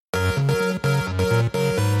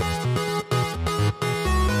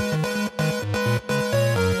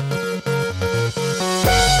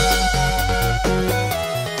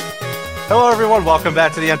Hello, everyone. Welcome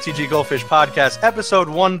back to the MTG Goldfish Podcast, episode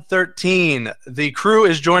 113. The crew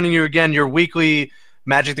is joining you again, your weekly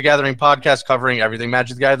Magic the Gathering podcast covering everything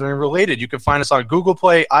Magic the Gathering related. You can find us on Google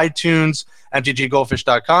Play, iTunes,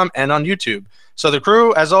 mtggoldfish.com, and on YouTube. So the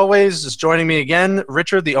crew, as always, is joining me again.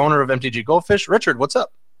 Richard, the owner of MTG Goldfish. Richard, what's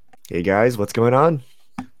up? Hey, guys. What's going on?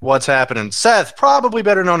 What's happening? Seth, probably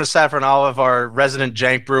better known as Saffron Olive, our resident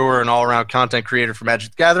jank brewer and all-around content creator for Magic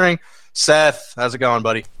the Gathering. Seth, how's it going,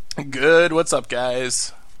 buddy? Good. What's up,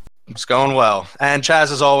 guys? It's going well. And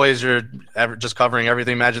Chaz, as always, you're just covering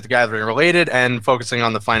everything Magic the Gathering related and focusing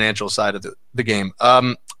on the financial side of the game.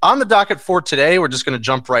 On the docket for today, we're just going to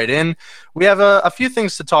jump right in. We have a few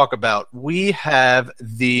things to talk about. We have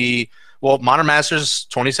Modern Masters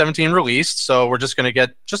 2017 released, so we're just going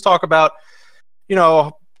to talk about,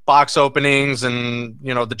 box openings and,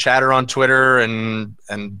 the chatter on Twitter and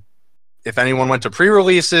if anyone went to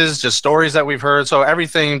pre-releases, just stories that we've heard. So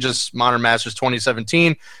everything just Modern Masters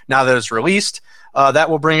 2017, now that it's released. That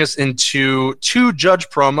will bring us into two Judge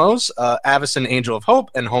promos, Avacyn Angel of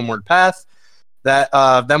Hope and Homeward Path.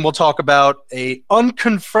 Then we'll talk about a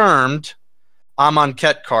unconfirmed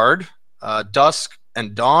Amonkhet card, Dusk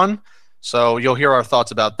and Dawn. So you'll hear our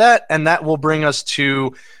thoughts about that. And that will bring us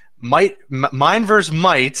to Mine vs.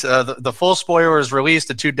 Might. The full spoiler is released,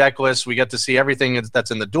 the two deck lists. We get to see everything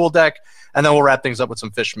that's in the dual deck, and then we'll wrap things up with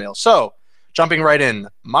some fish mail. So, jumping right in,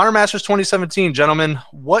 Modern Masters 2017, gentlemen,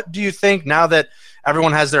 what do you think now that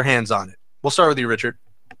everyone has their hands on it? We'll start with you, Richard.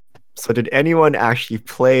 So did anyone actually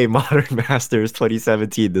play Modern Masters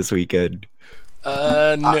 2017 this weekend?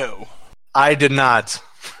 No. I did not.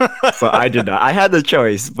 So I did not. I had the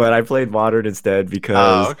choice, but I played Modern instead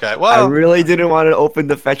because Well, I really didn't want to open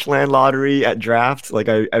the fetch land lottery at draft. Like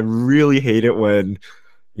I really hate it when,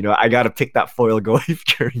 I got to pick that foil Goyf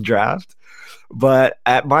during draft. But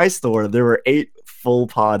at my store, there were 8 full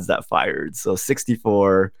pods that fired. So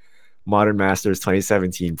 64 Modern Masters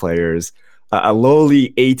 2017 players, a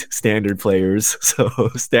lowly 8 standard players. So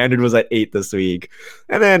standard was at 8 this week.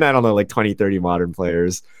 And then, I don't know, like 20, 30 modern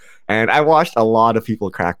players. And I watched a lot of people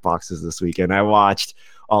crack boxes this weekend. I watched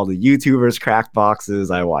all the YouTubers crack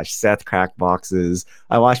boxes. I watched Seth crack boxes.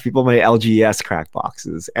 I watched people my LGS crack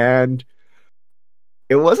boxes. And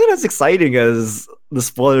it wasn't as exciting as the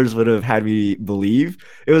spoilers would have had me believe.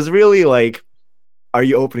 It was really like, are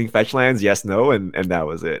you opening fetch lands? Yes, no. And that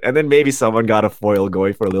was it. And then maybe someone got a foil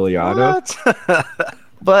Goyf for Liliana.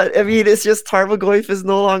 But, I mean, it's just Tarmogoyf Goyf is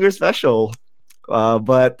no longer special.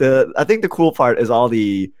 But I think the cool part is all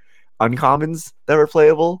the uncommons that were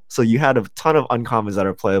playable. So you had a ton of uncommons that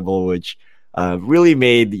are playable, which really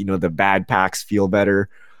made the bad packs feel better.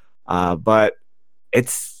 But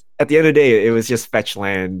it's at the end of the day, it was just fetch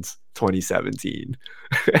lands 2017,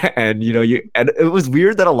 and and it was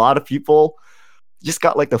weird that a lot of people just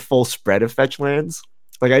got like the full spread of fetch lands.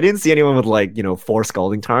 Like I didn't see anyone with 4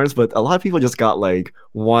 Scalding Tarns, but a lot of people just got like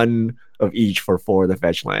 1 of each for 4 of the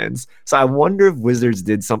fetch lands. So I wonder if Wizards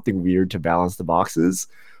did something weird to balance the boxes.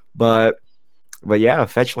 But yeah,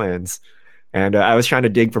 fetch lands. And I was trying to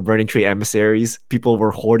dig for Burning Tree Emissaries. People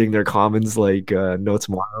were hoarding their commons like no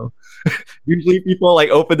tomorrow. Usually people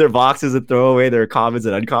open their boxes and throw away their commons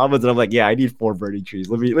and uncommons. And I'm like, yeah, I need 4 Burning Trees.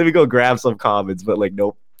 Let me go grab some commons. But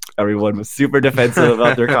nope. Everyone was super defensive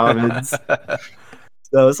about their commons.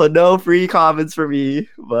 So no free commons for me.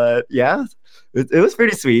 But yeah, it was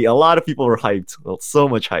pretty sweet. A lot of people were hyped. Well, so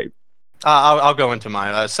much hype. I'll go into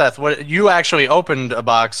mine. Seth, what you actually opened a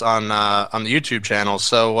box on the YouTube channel.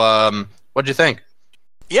 So what'd you think?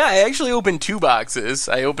 Yeah, I actually opened 2 boxes.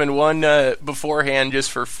 I opened one beforehand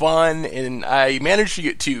just for fun, and I managed to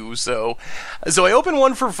get 2. So I opened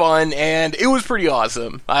one for fun, and it was pretty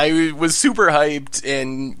awesome. I was super hyped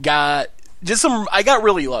and got I got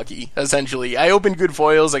really lucky, essentially. I opened good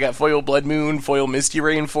foils. I got foil Blood Moon, foil Misty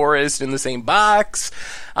Rainforest in the same box,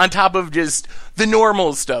 on top of just the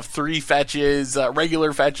normal stuff, 3 fetches,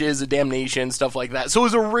 regular fetches, a Damnation, stuff like that. So it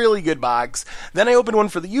was a really good box. Then I opened one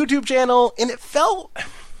for the YouTube channel, and it felt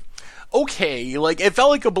okay. It felt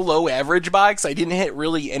like a below average box. I didn't hit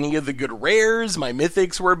really any of the good rares. My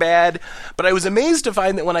mythics were bad. But I was amazed to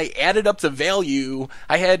find that when I added up the value,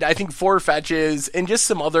 I had, I think, 4 fetches and just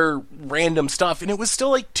some other random stuff. And it was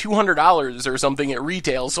still $200 or something at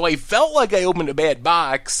retail. So I felt like I opened a bad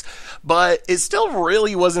box, but it still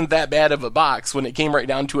really wasn't that bad of a box when it came right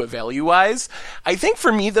down to it value-wise. I think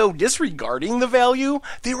for me, though, disregarding the value,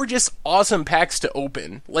 they were just awesome packs to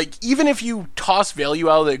open. Even if you toss value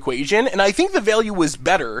out of the equation, collection, and I think the value was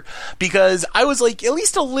better because I was like at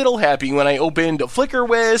least a little happy when I opened a Flicker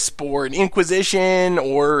Wisp or an Inquisition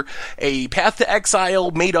or a Path to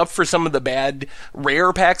Exile made up for some of the bad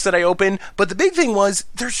rare packs that I opened. But the big thing was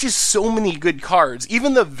there's just so many good cards,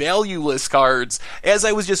 even the valueless cards. As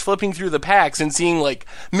I was just flipping through the packs and seeing like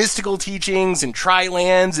Mystical Teachings and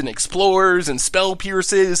Tri-Lands and Explorers and Spell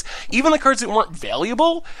Pierces, even the cards that weren't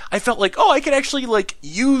valuable, I felt like, oh, I could actually like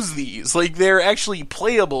use these. Like they're actually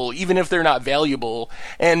playable even if they're not valuable.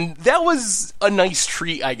 And that was a nice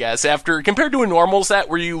treat, I guess, after compared to a normal set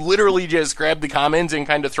where you literally just grab the commons and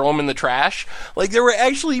kind of throw them in the trash. Like there were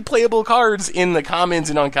actually playable cards in the commons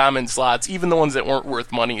and uncommon slots, even the ones that weren't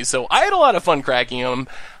worth money. So I had a lot of fun cracking them.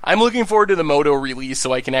 I'm looking forward to the Moto release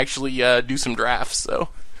so I can actually do some drafts. So.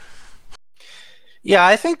 Yeah,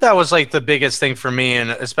 I think that was like the biggest thing for me,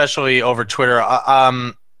 and especially over Twitter.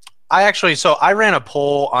 I ran a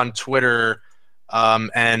poll on Twitter,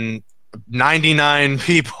 and 99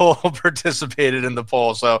 people participated in the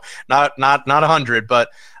poll. So not 100, but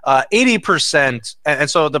 80%. And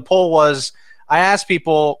so the poll was, I asked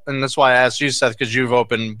people, and that's why I asked you, Seth, because you've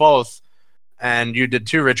opened both, and you did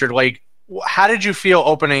too, Richard. Like, how did you feel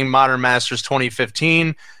opening Modern Masters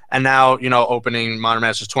 2015 and now, opening Modern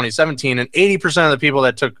Masters 2017? And 80% of the people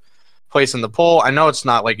that took place in the poll, I know it's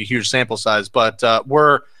not like a huge sample size, but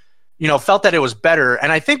felt that it was better.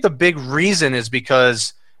 And I think the big reason is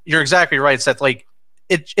because you're exactly right, Seth. Like,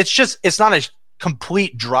 it's not a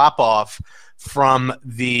complete drop off from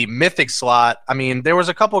the Mythic slot. I mean, there was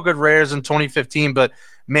a couple of good rares in 2015, but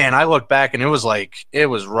man, I look back and it was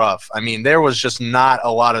rough. I mean, there was just not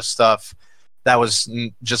a lot of stuff that was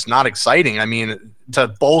just not exciting. I mean, to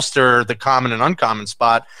bolster the common and uncommon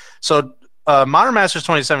spot. So Modern Masters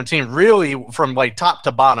 2017 really, from like top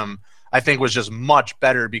to bottom, I think was just much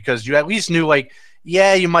better because you at least knew like,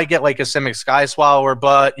 yeah, you might get like a Simic Sky Swallower,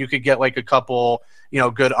 but you could get like a couple,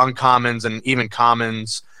 good uncommons and even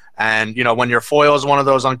commons. And, when your foil is one of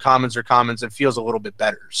those uncommons or commons, it feels a little bit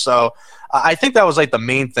better. So I think that was like the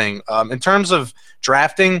main thing. In terms of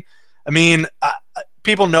drafting, I mean,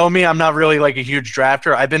 people know me. I'm not really like a huge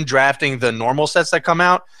drafter. I've been drafting the normal sets that come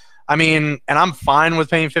out. I mean, and I'm fine with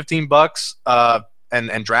paying $15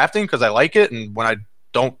 and drafting because I like it. And when I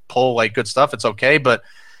don't pull like good stuff, it's okay. But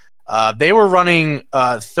they were running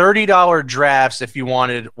 $30 drafts if you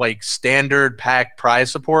wanted like standard pack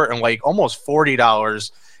prize support, and like almost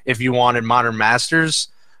 $40 if you wanted Modern Masters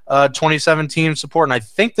 2017 support. And I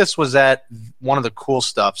think this was at one of the cool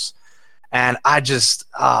stuffs. And I just,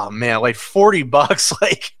 oh man, like $40,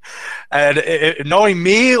 like, and knowing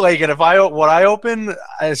me, like, and if what I open,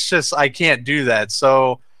 it's just, I can't do that.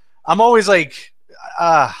 So I'm always like,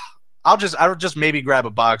 I'll just maybe grab a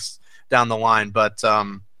box down the line. But,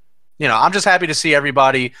 I'm just happy to see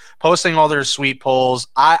everybody posting all their sweet pulls.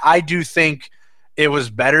 I do think it was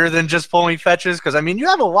better than just pulling fetches. Cause I mean, you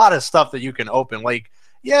have a lot of stuff that you can open. Like,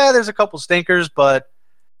 yeah, there's a couple stinkers, but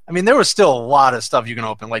I mean, there was still a lot of stuff you can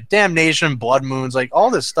open, like Damnation, Blood Moons, like all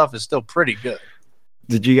this stuff is still pretty good.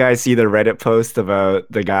 Did you guys see the Reddit post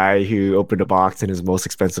about the guy who opened a box and his most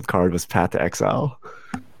expensive card was Path to Exile?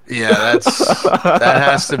 Yeah, that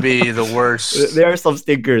has to be the worst. There are some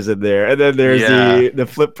stinkers in there. And then there's the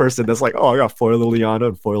flip person that's like, oh, I got foil Liliana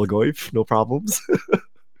and foil Goyf, no problems.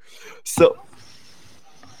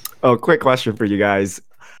 Quick question for you guys.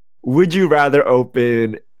 Would you rather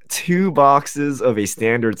open 2 boxes of a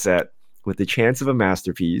standard set with the chance of a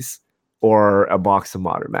masterpiece or a box of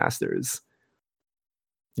Modern Masters?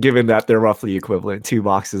 Given that they're roughly equivalent, 2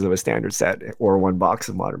 boxes of a standard set or 1 box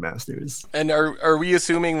of Modern Masters. And are we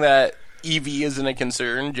assuming that EV isn't a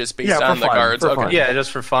concern just based on the cards? Okay. Fun. Yeah,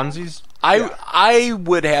 just for funsies. I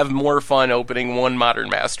would have more fun opening 1 Modern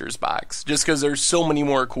Masters box just because there's so many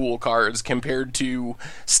more cool cards compared to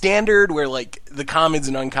standard where like the commons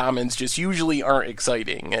and uncommons just usually aren't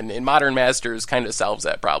exciting, and Modern Masters kind of solves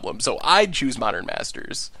that problem. So I'd choose Modern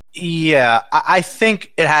Masters. Yeah, I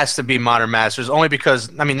think it has to be Modern Masters only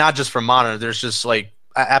because, I mean, not just for Modern, there's just like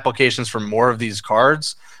applications for more of these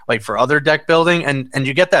cards, like for other deck building, and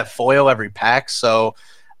you get that foil every pack. So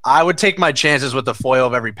I would take my chances with the foil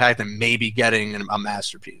of every pack than maybe getting a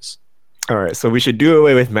masterpiece. All right, so we should do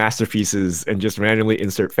away with masterpieces and just randomly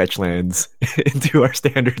insert fetch lands into our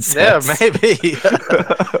standard sets. Yeah, maybe.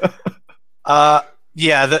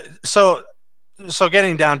 So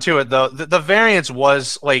getting down to it though, the variance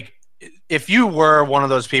was like, if you were one of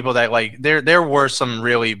those people that like, there were some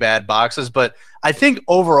really bad boxes, but I think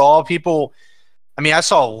overall people, I mean, I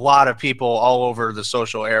saw a lot of people all over the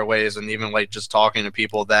social airways and even like just talking to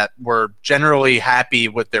people that were generally happy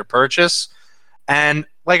with their purchase. And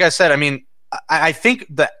like I said, I mean, I think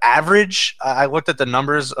the average, I looked at the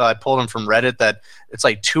numbers, I pulled them from Reddit, that it's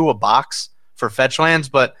like 2 a box for fetch lands.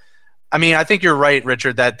 But I mean, I think you're right,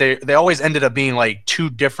 Richard, that they always ended up being like 2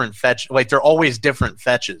 different fetch, like they're always different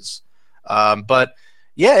fetches. But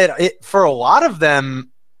yeah, it for a lot of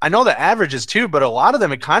them, I know the average is 2, but a lot of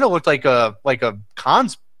them, it kind of looked like a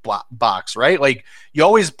cons box, right? Like you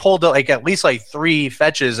always pulled like at least like 3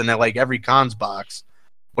 fetches in like every cons box,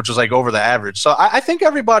 which was like over the average. So I think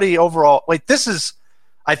everybody overall, like this is,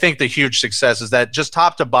 I think the huge success is that just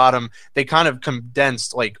top to bottom, they kind of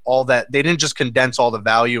condensed like all that. They didn't just condense all the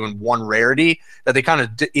value in one rarity, that they kind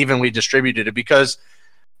of evenly distributed it, because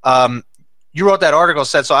you wrote that article,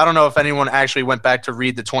 Seth, so I don't know if anyone actually went back to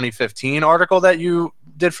read the 2015 article that you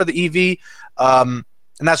did for the EV.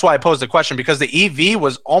 And that's why I posed the question, because the EV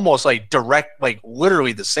was almost like direct, like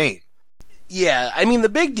literally the same. Yeah, I mean, the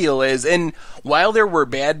big deal is, and while there were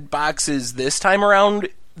bad boxes this time around,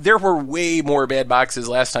 there were way more bad boxes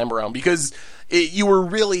last time around, because you were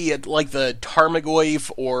really at like the Tarmogoyf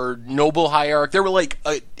or Noble Hierarch. There were like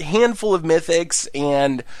a handful of mythics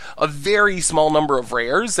and a very small number of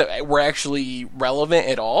rares that were actually relevant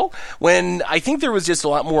at all, when I think there was just a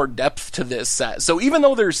lot more depth to this set. So even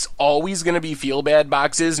though there's always going to be feel bad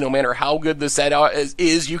boxes, no matter how good the set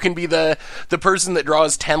is, you can be the person that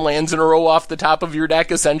draws 10 lands in a row off the top of your deck,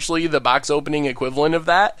 essentially the box opening equivalent of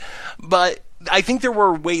that. But I think there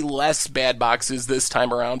were way less bad boxes this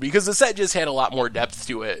time around, because the set just had a lot more depth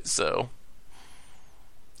to it. So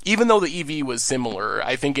even though the EV was similar,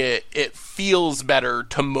 I think it feels better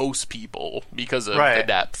to most people because of the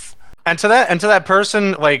depth. And to that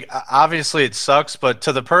person, like obviously it sucks, but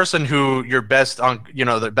to the person who your best on,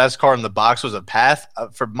 the best card in the box was a Path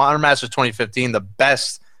for Modern Masters 2015, the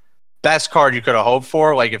best card you could have hoped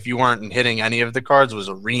for, like if you weren't hitting any of the cards, was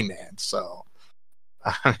a Remand. So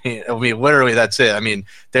I mean, literally that's it. I mean,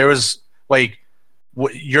 there was like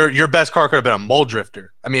your best card could have been a Mole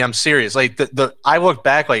Drifter. I mean, I'm serious. Like I look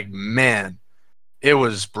back, like, man, it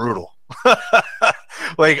was brutal.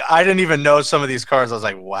 Like I didn't even know some of these cards. I was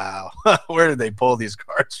like, wow, where did they pull these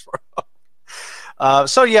cards from?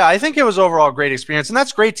 So yeah, I think it was overall a great experience, and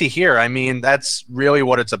that's great to hear. I mean, that's really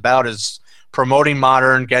what it's about, is promoting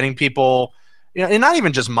Modern, getting people, and not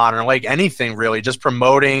even just Modern, like anything really, just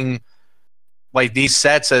promoting like these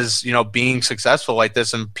sets as, being successful like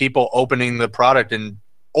this, and people opening the product and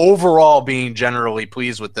overall being generally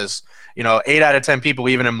pleased with this. 8 out of 10 people,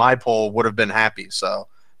 even in my poll, would have been happy. So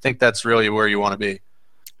I think that's really where you want to be.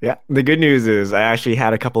 Yeah. The good news is I actually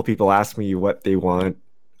had a couple people ask me what they want,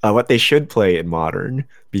 what they should play in Modern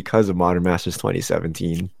because of Modern Masters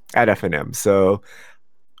 2017 at FNM. So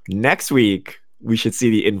next week, we should see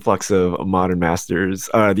the influx of Modern Masters,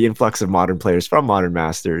 the influx of Modern players from Modern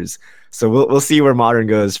Masters. So we'll see where Modern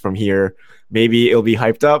goes from here. Maybe it'll be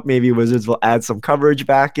hyped up. Maybe Wizards will add some coverage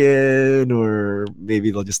back in, or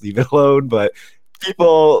maybe they'll just leave it alone. But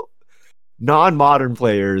people, non-Modern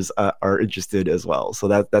players, are interested as well. So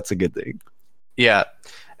that's a good thing. Yeah.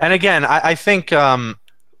 And again, I think, Seth,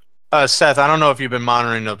 I don't know if you've been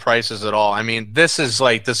monitoring the prices at all. I mean, this is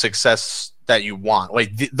like the success that you want.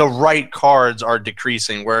 Like the right cards are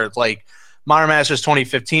decreasing, where it's like Modern Masters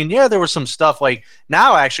 2015, yeah, there was some stuff. Like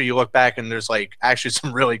now, actually, you look back and there's like actually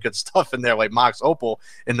some really good stuff in there, like Mox Opal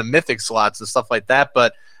in the Mythic slots and stuff like that.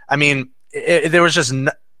 But I mean, there was just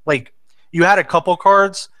like you had a couple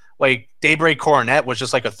cards, like Daybreak Coronet was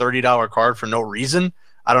just like a $30 card for no reason.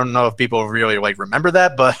 I don't know if people really like remember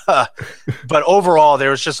that, but but overall, there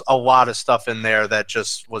was just a lot of stuff in there that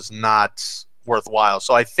just was not worthwhile.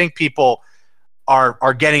 So I think people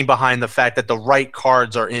are getting behind the fact that the right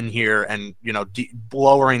cards are in here, and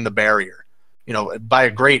lowering the barrier, by a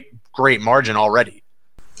great margin already.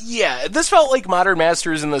 Yeah, this felt like Modern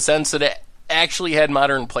Masters in the sense that it actually had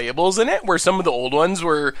Modern playables in it, where some of the old ones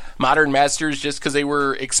were Modern Masters just because they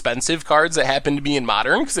were expensive cards that happened to be in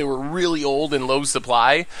Modern because they were really old and low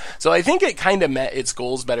supply. So I think it kind of met its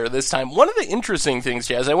goals better this time. One of the interesting things,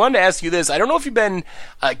 Jazz, I wanted to ask you this. I don't know if you've been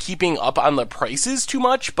keeping up on the prices too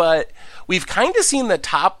much, but we've kind of seen the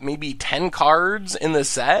top maybe 10 cards in the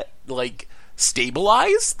set like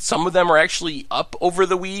stabilized. Some of them are actually up over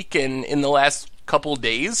the week and in the last couple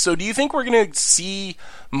days. So do you think we're going to see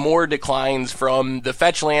more declines from the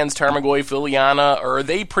fetch lands, Tarmogoyf, Liliana, or are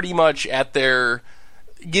they pretty much at their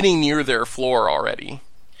getting near their floor already?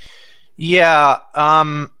 Yeah.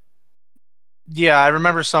 Yeah, I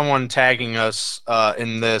remember someone tagging us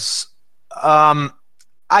in this. I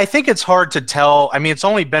think it's hard to tell. I mean, it's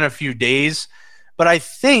only been a few days, but I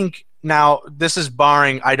think now this is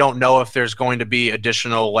barring, I don't know if there's going to be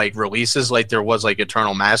additional like releases like there was like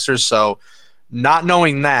Eternal Masters. So not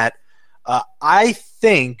knowing that, I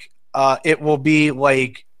think it will be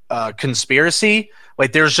like conspiracy.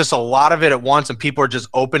 Like there's just a lot of it at once, and people are just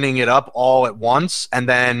opening it up all at once, and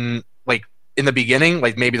then like in the beginning,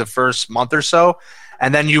 like maybe the first month or so,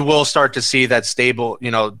 and then you will start to see that stable,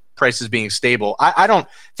 prices being stable. I don't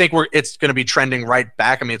think it's going to be trending right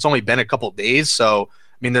back. I mean, it's only been a couple of days, so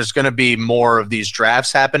I mean, there's going to be more of these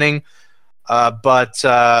drafts happening, but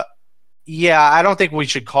I don't think we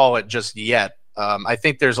should call it just yet. I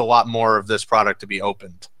think there's a lot more of this product to be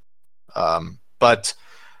opened, but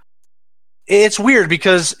it's weird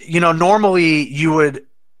because normally you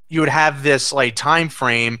would have this like time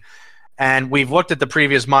frame. And we've looked at the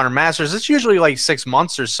previous Modern Masters. It's usually like 6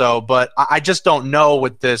 months or so, but I just don't know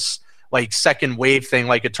with this like second wave thing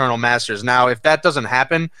like Eternal Masters. Now, if that doesn't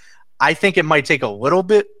happen, I think it might take a little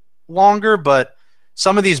bit longer, but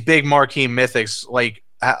some of these big marquee mythics like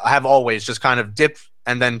have always just kind of dipped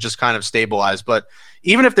and then just kind of stabilized. But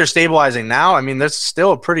even if they're stabilizing now, I mean, there's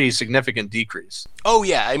still a pretty significant decrease. Oh,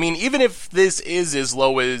 yeah. I mean, even if this is as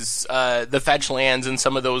low as the fetch lands and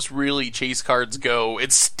some of those really chase cards go,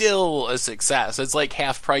 it's still a success. It's like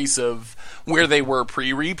half price of where they were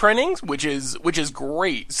pre-reprintings, which is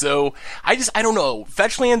great. So I don't know.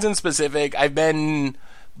 Fetch lands in specific, I've been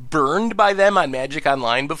burned by them on Magic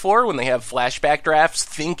Online before when they have flashback drafts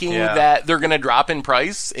thinking that they're going to drop in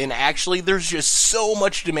price, and actually there's just so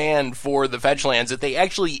much demand for the fetch lands that they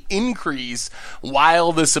actually increase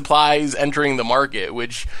while the supply is entering the market,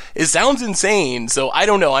 which sounds insane. So I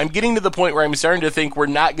don't know. I'm getting to the point where I'm starting to think we're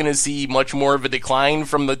not going to see much more of a decline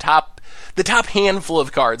from the top handful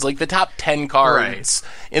of cards, like the top 10 cards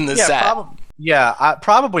in the set.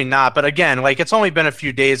 Probably not. But again, like it's only been a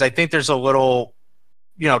few days. I think there's a little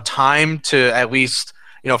time to at least,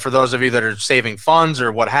 for those of you that are saving funds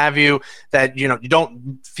or what have you, that, you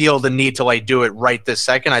don't feel the need to like do it right this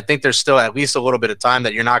second. I think there's still at least a little bit of time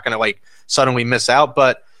that you're not going to like suddenly miss out.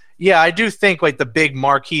 But yeah, I do think like the big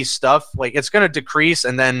marquee stuff, like it's going to decrease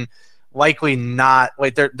and then likely not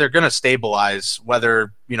like they're going to stabilize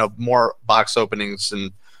whether, more box openings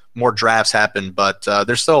and more drafts happen. But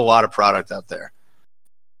there's still a lot of product out there.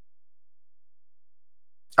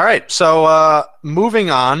 All right, so moving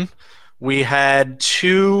on, we had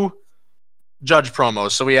 2 judge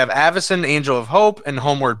promos. So we have Avacyn, Angel of Hope, and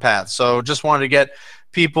Homeward Path. So just wanted to get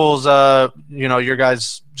people's, your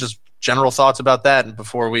guys' just general thoughts about that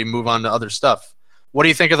before we move on to other stuff. What do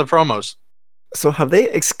you think of the promos? So have they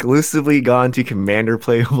exclusively gone to Commander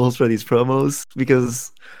playables for these promos?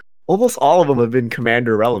 Because almost all of them have been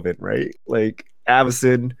Commander relevant, right? Like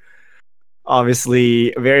Avacyn,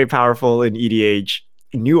 obviously very powerful in EDH.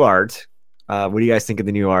 New art. What do you guys think of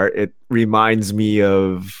the new art? It reminds me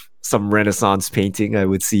of some Renaissance painting I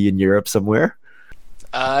would see in Europe somewhere.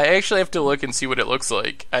 I actually have to look and see what it looks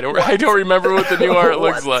like. I don't remember what the new art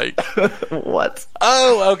looks like. What?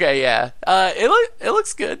 Oh, okay, yeah. It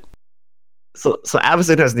looks good. So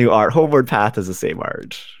Avacyn has new art. Homeward Path has the same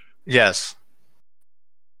art. Yes.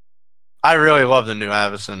 I really love the new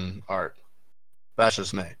Avacyn art. That's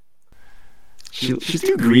just me. She's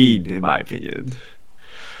too green, in my opinion.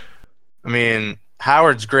 I mean,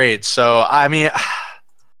 Howard's great, so I mean,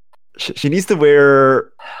 she needs to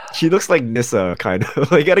wear. She looks like Nissa, kind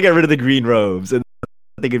of. Like, gotta get rid of the green robes, and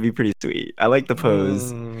I think it'd be pretty sweet. I like the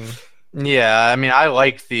pose. Yeah, I mean, I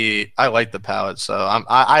like the palette, so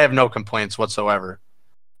I have no complaints whatsoever.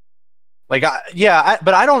 Like,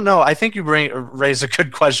 but I don't know. I think you raise a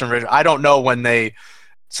good question, Rich. I don't know when they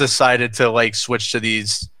decided to like switch to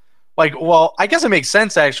these. Like, well, I guess it makes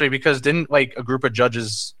sense actually because didn't like a group of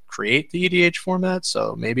judges create the EDH format?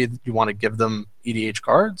 So maybe you want to give them EDH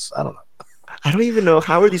cards. I don't know. I don't even know,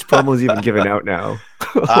 how are these promos even given out now?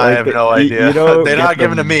 Like, I have no idea. They're not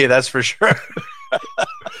given to me, that's for sure.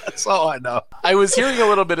 That's all I know. I was hearing a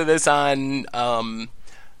little bit of this on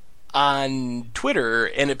Twitter,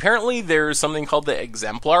 and apparently there's something called the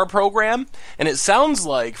Exemplar program, and it sounds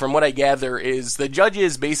like, from what I gather, is the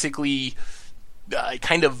judges basically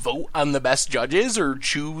kind of vote on the best judges or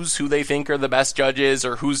choose who they think are the best judges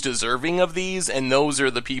or who's deserving of these, and those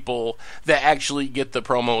are the people that actually get the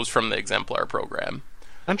promos from the Exemplar program.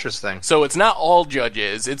 Interesting. So it's not all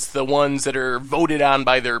judges, it's the ones that are voted on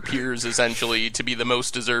by their peers, essentially, to be the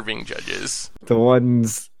most deserving judges. The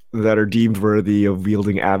ones that are deemed worthy of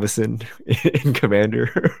wielding Avacyn in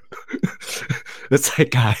Commander. It's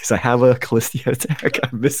like, guys, I have a Callistia attack.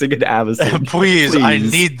 I'm missing an Avacyn. Please, I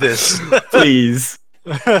need this. Please.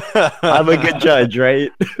 I'm a good judge,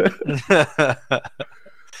 right?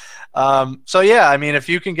 So yeah, I mean, if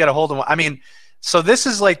you can get a hold of one, I mean, so this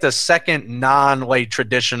is like the second non-like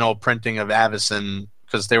traditional printing of Avacyn,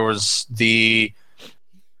 because there was the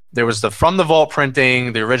From the Vault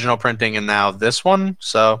printing, the original printing, and now this one.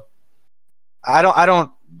 So I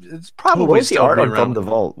don't. It's What probably was the still art be on From around. the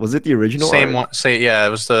Vault? Was it the original Same art? one. Yeah, it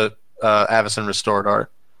was the Avacyn restored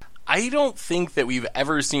art. I don't think that we've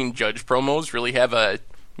ever seen Judge promos really have a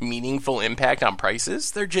meaningful impact on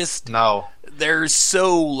prices. No. They're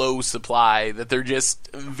so low supply that they're just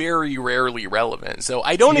very rarely relevant. So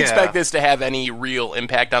I don't Yeah. expect this to have any real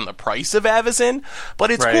impact on the price of Avacyn, but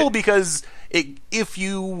it's Right. cool because if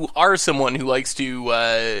you are someone who likes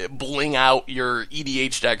to bling out your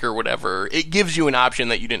EDH deck or whatever, it gives you an option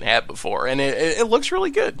that you didn't have before, and it looks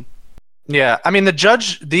really good. Yeah, I mean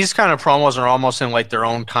these kind of promos are almost in like their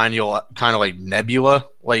own kind of like nebula.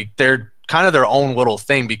 Like they're kind of their own little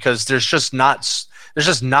thing because there's just not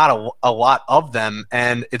a lot of them,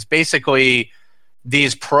 and it's basically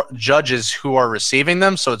these judges who are receiving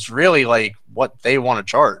them. So it's really like what they want to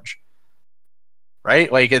charge,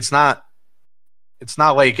 right? Like it's not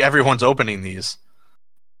like everyone's opening these.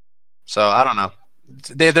 So I don't know.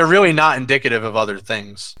 They're really not indicative of other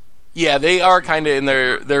things. Yeah, they are kind of in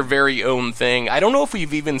their very own thing. I don't know if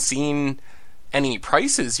we've even seen any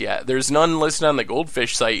prices yet. There's none listed on the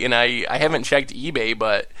Goldfish site, and I haven't checked eBay,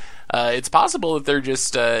 but it's possible that they're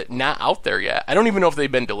just not out there yet. I don't even know if they've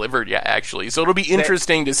been delivered yet, actually. So it'll be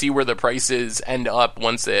interesting to see where the prices end up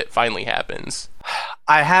once it finally happens.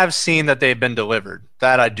 I have seen that they've been delivered.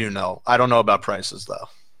 That I do know. I don't know about prices though.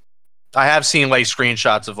 I have seen like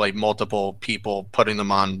screenshots of like multiple people putting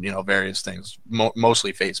them on, various things,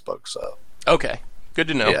 mostly Facebook. So Okay, good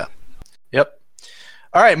to know. yeah, yep.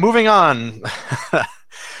 All right, moving on.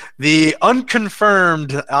 The unconfirmed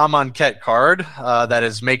Amonkhet card that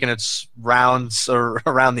is making its rounds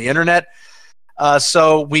around the internet.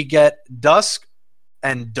 So we get Dusk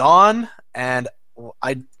and Dawn, and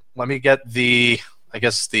let me get the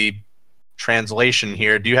translation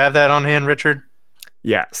here. Do you have that on hand, Richard?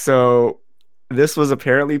 Yeah, so this was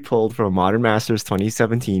apparently pulled from Modern Masters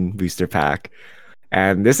 2017 booster pack.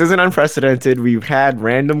 And this isn't unprecedented. We've had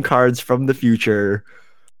random cards from the future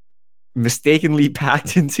mistakenly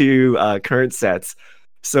packed into current sets.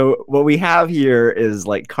 So what we have here is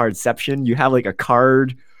like cardception. You have like a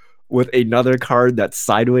card with another card that's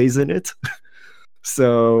sideways in it.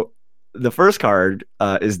 So the first card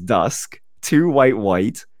is Dusk, 2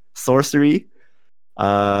 white, sorcery.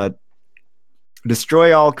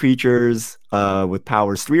 Destroy all creatures with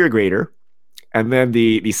powers 3 or greater. And then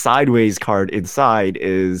the sideways card inside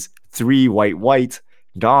is 3 white,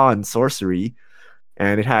 Dawn, sorcery.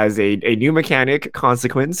 And it has a new mechanic,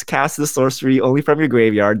 consequence. Cast the sorcery only from your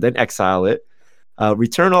graveyard, then exile it.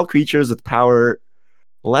 Return all creatures with power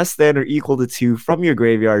less than or equal to 2 from your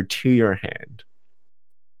graveyard to your hand.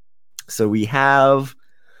 So we have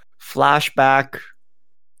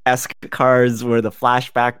flashback-esque cards where the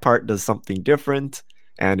flashback part does something different,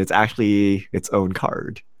 and it's actually its own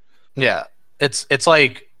card. Yeah, it's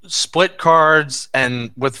like split cards,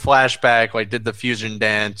 and with flashback, like did the fusion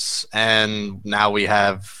dance, and now we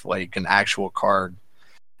have like an actual card.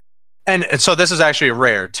 And so this is actually a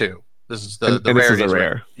rare too. This is the This rarity is a is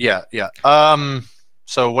rare. Yeah.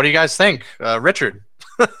 So what do you guys think, Richard?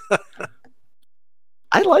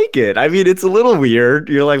 I like it. I mean, it's a little weird.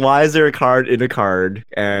 You're like, why is there a card in a card?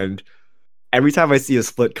 And every time I see a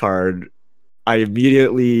split card, I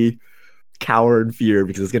immediately cower in fear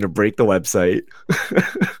because it's going to break the website.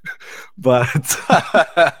 But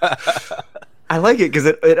I like it because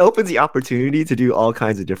it opens the opportunity to do all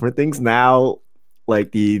kinds of different things. Now,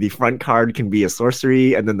 like the front card can be a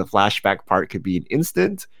sorcery, and then the flashback part could be an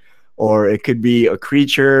instant. Or it could be a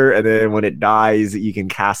creature, and then when it dies, you can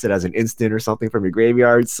cast it as an instant or something from your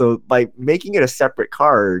graveyard. So by making it a separate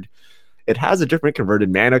card, it has a different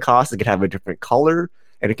converted mana cost. It can have a different color,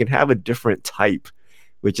 and it can have a different type,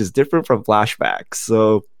 which is different from flashback.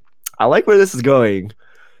 So I like where this is going,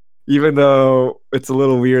 even though it's a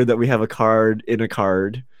little weird that we have a card in a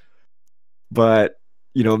card. But,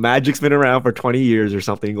 Magic's been around for 20 years or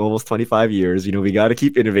something, almost 25 years. We got to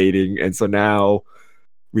keep innovating. And so now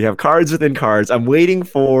we have cards within cards. I'm waiting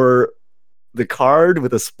for the card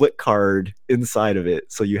with a split card inside of it.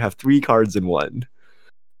 So you have 3 cards in one.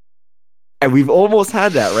 And we've almost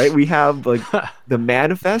had that, right? We have like the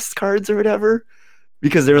manifest cards or whatever.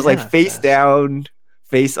 Because there was like face down,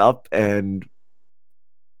 face up, and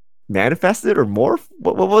manifested or morph?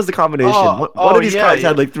 What was the combination? One of these cards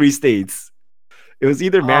had like 3 states. It was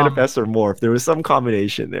either manifest or morph. There was some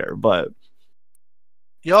combination there, but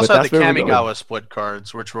you also had the that's where we're going. Kamigawa split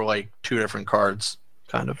cards, which were like 2 different cards,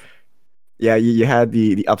 kind of. Yeah, you had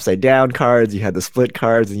the upside down cards, you had the split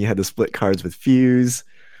cards, and you had the split cards with fuse.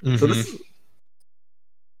 Mm-hmm. So this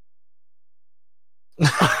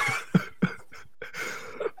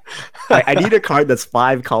I need a card that's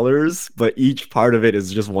 5 colors, but each part of it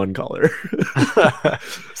is just one color.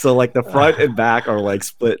 So like the front and back are like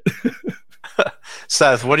split.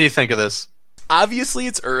 Seth, what do you think of this? Obviously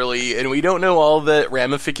it's early and we don't know all the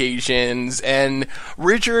ramifications, and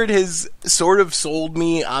Richard has sort of sold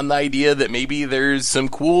me on the idea that maybe there's some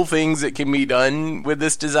cool things that can be done with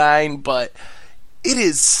this design, but it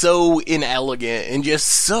is so inelegant and just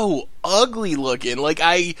so ugly looking. Like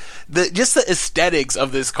just the aesthetics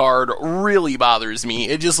of this card really bothers me.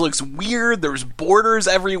 It just looks weird. There's borders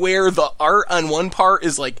everywhere. The art on one part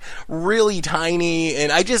is like really tiny,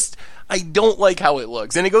 and I don't like how it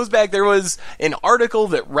looks. And it goes back, there was an article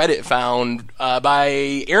that Reddit found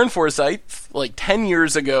by Aaron Forsyth like 10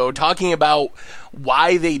 years ago talking about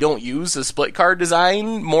why they don't use a split card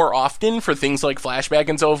design more often for things like flashback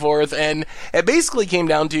and so forth. And it basically came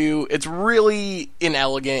down to it's really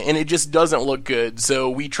inelegant and it just doesn't look good. So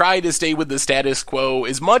we try to stay with the status quo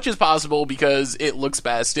as much as possible because it looks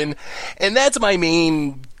best. And that's my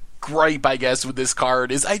main gripe, I guess, with this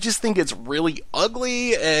card is I just think it's really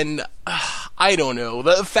ugly, and I don't know.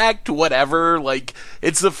 The effect, whatever, like,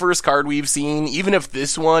 it's the first card we've seen. Even if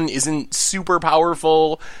this one isn't super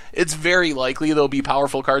powerful, it's very likely there'll be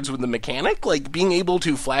powerful cards with the mechanic. Like, being able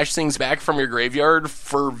to flash things back from your graveyard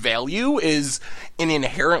for value is an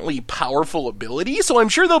inherently powerful ability, so I'm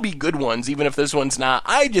sure there'll be good ones, even if this one's not.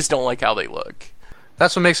 I just don't like how they look.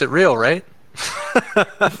 That's what makes it real, right?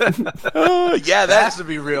 Yeah, that has to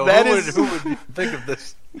be real. Who would think of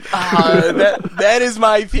this? That is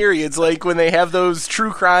my theory. It's like when they have those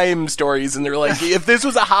true crime stories and they're like, if this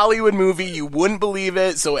was a Hollywood movie, you wouldn't believe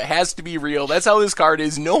it, so it has to be real. That's how this card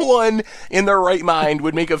is. No one in their right mind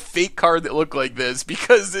would make a fake card that looked like this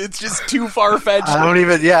because it's just too far-fetched. I don't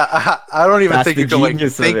even think you can like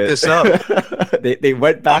think this up. They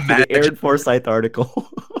went back to the Aaron Forsyth article.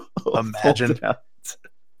 Imagine.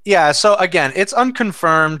 Yeah, so again, it's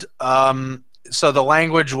unconfirmed. So the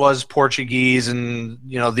language was Portuguese, and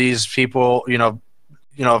these people,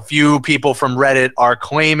 a few people from Reddit are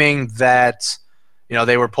claiming that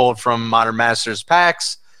they were pulled from Modern Masters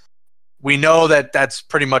packs. We know that that's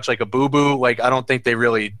pretty much like a boo-boo. Like, I don't think they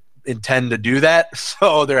really intend to do that.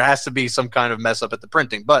 So there has to be some kind of mess up at the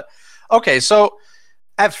printing. But okay, so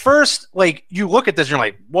at first, like, you look at this and you're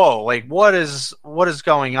like, whoa, like, what is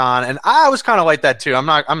going on? And I was kind of like that too.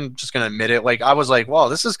 I'm just going to admit it. Like, I was like, wow,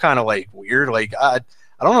 this is kind of like weird. Like, I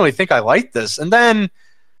don't really think I like this. And then,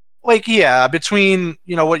 like, yeah, between,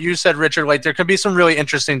 what you said, Richard, like, there could be some really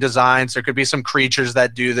interesting designs. There could be some creatures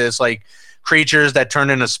that do this, like creatures that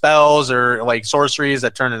turn into spells or like sorceries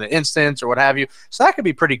that turn into instants or what have you. So that could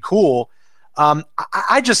be pretty cool.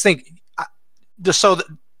 I just think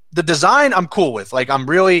the design I'm cool with. Like, I'm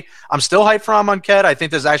still hyped for Amonkhet. I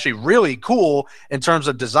think this is actually really cool in terms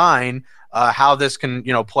of design, how this can,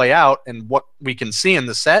 play out and what we can see in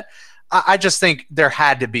the set. I just think there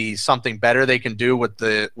had to be something better they can do with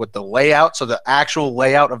the layout. So the actual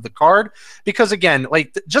layout of the card, because again,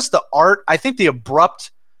 like just the art, I think the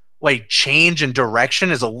abrupt like change in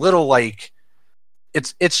direction is a little like,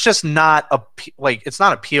 it's just not it's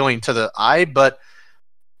not appealing to the eye, but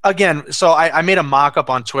again, so I made a mock-up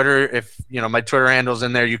on Twitter. If, my Twitter handle's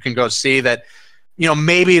in there, you can go see that,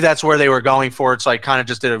 maybe that's where they were going for it. So I kind of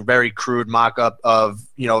just did a very crude mock-up of,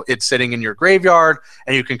 it sitting in your graveyard,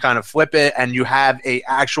 and you can kind of flip it, and you have a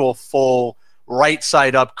actual full right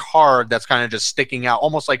side up card that's kind of just sticking out,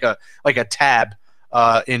 almost like a tab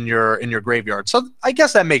in your graveyard. So I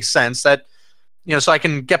guess that makes sense. That so I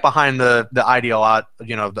can get behind the the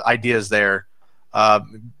ideas there.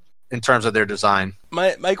 In terms of their design.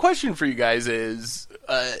 My question for you guys is,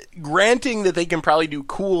 granting that they can probably do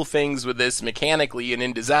cool things with this mechanically and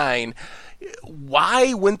in design,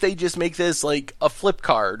 why wouldn't they just make this like a flip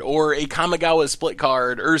card or a Kamigawa split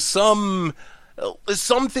card or something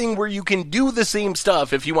where you can do the same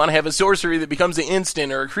stuff if you want to have a sorcery that becomes an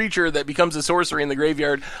instant or a creature that becomes a sorcery in the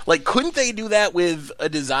graveyard? Like, couldn't they do that with a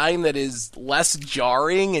design that is less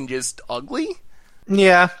jarring and just ugly?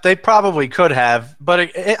 Yeah, they probably could have,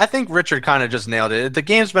 but I think Richard kind of just nailed it. The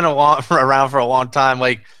game's been around for a long time.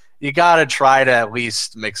 Like, you got to try to at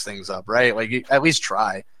least mix things up, right? Like, at least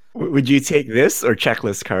try. Would you take this or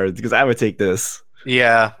checklist cards? Because I would take this.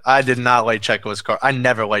 Yeah, I did not like checklist cards. I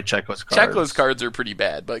never liked checklist cards. Checklist cards are pretty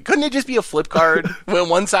bad, but couldn't it just be a flip card on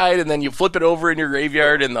one side and then you flip it over in your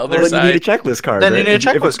graveyard and the other side? Then you need a checklist card. Then you need a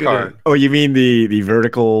checklist card. Oh, you mean the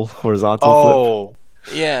vertical, horizontal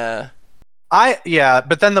flip? Yeah.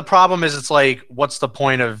 But then the problem is, it's like, what's the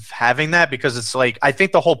point of having that? Because it's like, I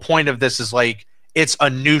think the whole point of this is like, it's a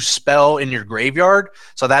new spell in your graveyard.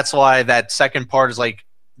 So that's why that second part is like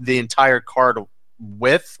the entire card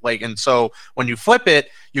width, like, and so when you flip it,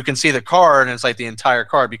 you can see the card, and it's like the entire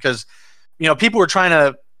card. Because people were trying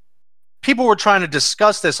to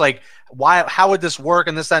discuss this, like, how would this work,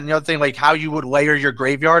 and this, that, and the other thing, like how you would layer your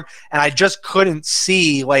graveyard, and I just couldn't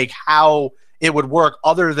see like how it would work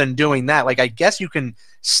other than doing that. Like, I guess you can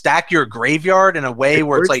stack your graveyard in a way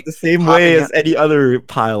where it's like the same way as any other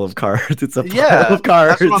pile of cards. It's a pile of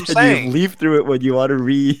cards, that's what I'm saying. You leaf through it when you want to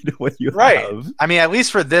read what you have. I mean, at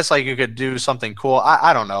least for this, like, you could do something cool.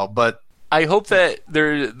 I don't know, but I hope that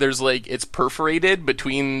there's like it's perforated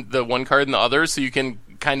between the one card and the other, so you can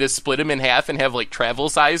kind of split them in half and have like travel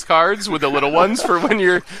size cards with the little ones for when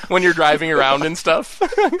you're driving around and stuff.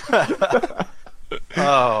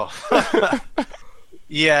 Oh.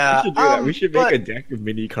 Yeah, we should do that. We should make a deck of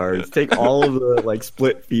mini cards. Take all of the like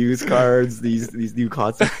split fuse cards, these new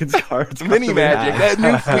consequence cards. Mini Magic.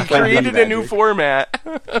 We created a new format.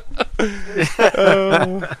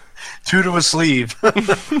 Two to a sleeve.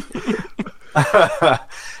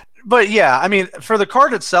 But yeah, I mean, for the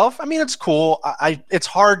card itself, I mean, it's cool. It's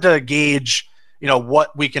hard to gauge,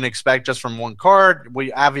 what we can expect just from one card.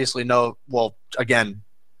 We obviously know. Well, again,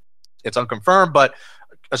 it's unconfirmed, but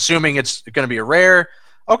assuming it's going to be a rare.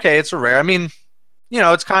 Okay, it's a rare. I mean,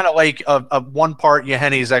 it's kind of like a one part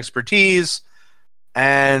Yahenni's expertise,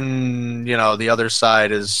 and the other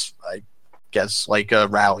side is, I guess, like a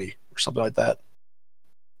rally or something like that.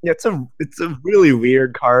 Yeah, it's a really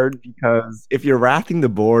weird card, because if you're wrathing the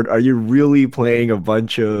board, are you really playing a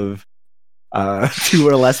bunch of 2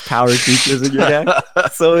 or less power creatures in your deck?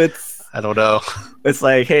 So I don't know. It's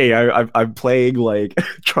like, hey, I'm playing like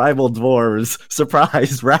tribal dwarves.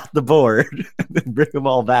 Surprise, wrath the board, and then bring them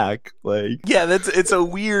all back. Like, yeah, it's a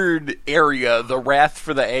weird area. The wrath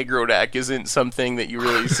for the aggro deck isn't something that you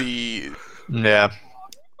really see. Yeah.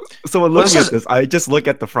 So when looking at this, I just look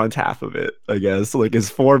at the front half of it, I guess. Like, is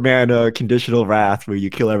 4 mana conditional wrath where you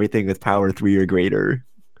kill everything with power 3 or greater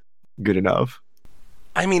good enough?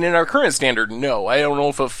 I mean, in our current standard, no. I don't know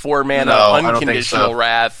if a 4 mana unconditional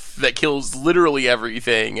wrath that kills literally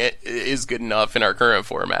everything is good enough in our current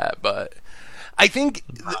format. But I think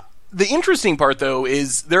the interesting part, though,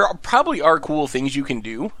 is there probably are cool things you can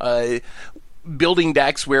do. Building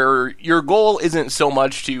decks where your goal isn't so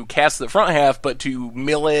much to cast the front half, but to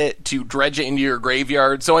mill it, to dredge it into your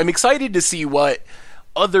graveyard. So I'm excited to see what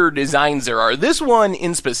other designs there are. This one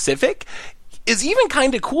in specific is even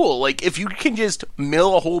kind of cool. Like, if you can just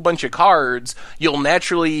mill a whole bunch of cards, you'll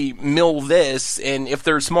naturally mill this, and if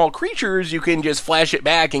they're small creatures, you can just flash it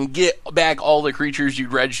back and get back all the creatures you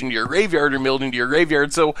dredged into your graveyard or milled into your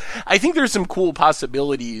graveyard. So I think there's some cool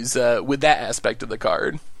possibilities with that aspect of the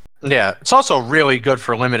card. Yeah, it's also really good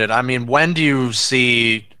for limited. I mean, when do you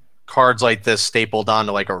see cards like this stapled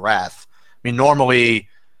onto like a Wrath? I mean, normally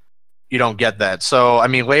you don't get that. So, I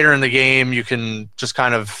mean, later in the game, you can just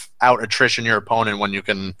kind of out attrition your opponent when you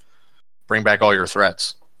can bring back all your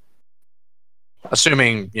threats.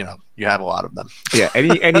 Assuming, you have a lot of them. Yeah,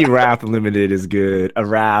 any Wrath limited is good. A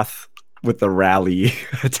Wrath with the rally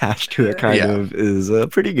attached to it kind of is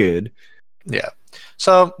pretty good. Yeah.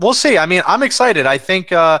 So we'll see. I mean, I'm excited. I think,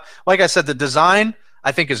 like I said, the design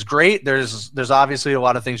I think is great. There's obviously a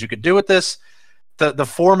lot of things you could do with this. The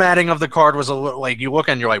formatting of the card was a little, like, you look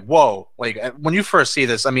and you're like, whoa. Like, when you first see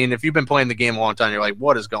this, I mean, if you've been playing the game a long time, you're like,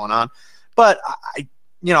 what is going on? But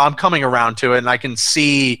I'm coming around to it, and I can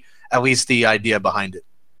see at least the idea behind it.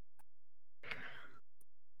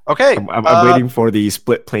 Okay. I'm waiting for the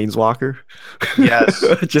split Planeswalker. Yes.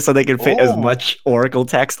 Just so they can fit as much Oracle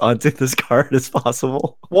text onto this card as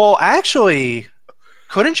possible. Well, actually,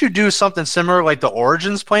 couldn't you do something similar like the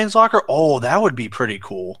Origins Planeswalker? Oh, that would be pretty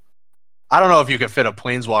cool. I don't know if you could fit a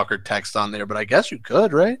Planeswalker text on there, but I guess you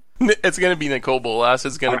could, right? It's going to be Nicol Bolas.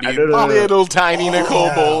 It's going to be little tiny Nicol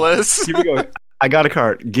Bolas. Here we go. I got a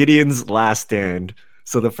card. Gideon's Last Stand.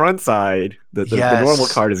 So the front side, the normal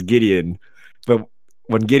card is Gideon, but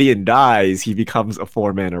when Gideon dies, he becomes a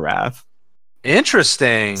 4-mana Wrath.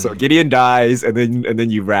 Interesting. So Gideon dies, and then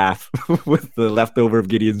you Wrath with the leftover of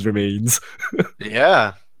Gideon's remains.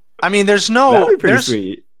 Yeah. I mean, there's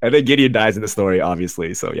sweet. And then Gideon dies in the story,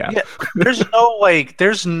 obviously. So yeah.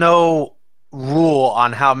 There's no rule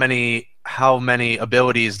on how many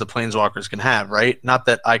abilities the Planeswalkers can have, right? Not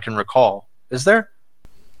that I can recall. Is there?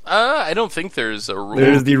 I don't think there's a rule.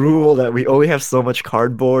 There's the rule that we only have so much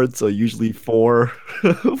cardboard, so usually four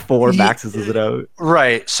maxes it out.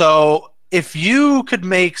 Right. So if you could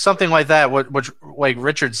make something like that, which like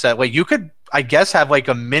Richard said, like, you could, I guess, have like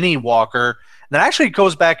a mini walker. That actually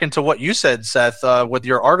goes back into what you said, Seth, with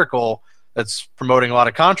your article that's promoting a lot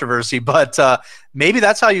of controversy. But maybe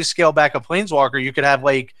that's how you scale back a Planeswalker. You could have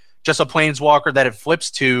like just a planeswalker that it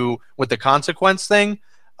flips to with the consequence thing.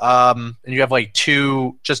 And you have like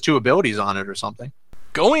two abilities on it or something.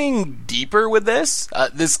 Going deeper with this,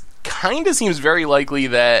 this kind of seems very likely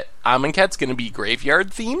that Amonkhet's going to be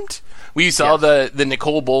graveyard themed. We saw the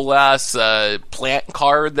Nicole Bolas plant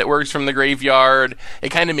card that works from the graveyard. It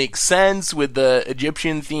kind of makes sense with the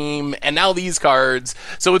Egyptian theme, and now these cards.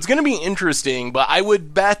 So it's going to be interesting, but I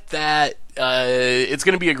would bet that it's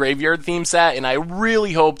going to be a graveyard theme set, and I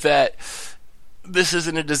really hope that this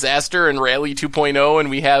isn't a disaster in Rally 2.0 and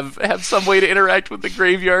we have some way to interact with the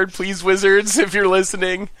graveyard. Please, Wizards, if you're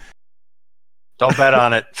listening. Don't bet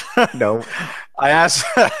on it. No. I asked...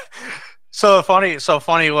 So funny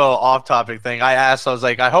little off-topic thing. I was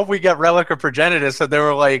like, I hope we get Relic or Progenitus, and they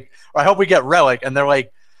were like, or I hope we get Relic, and they're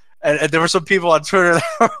like, and there were some people on Twitter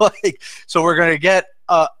that were like, so we're gonna get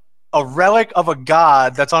a relic of a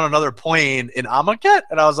god that's on another plane in Amonkhet,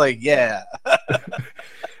 and I was like, yeah,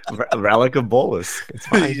 A relic of Bolas. It's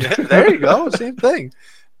fine. Yeah, there you go, same thing.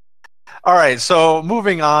 All right, so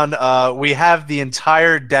moving on, we have the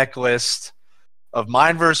entire deck list of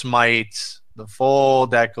Mind vs. Might. The full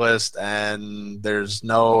deck list, and there's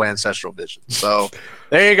no Ancestral Vision. So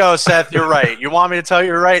there you go, Seth. You're right. You want me to tell you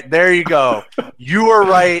you're right? There you go. You were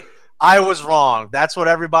right. I was wrong. That's what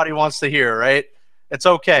everybody wants to hear, right? It's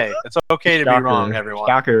okay. It's okay to be wrong, everyone.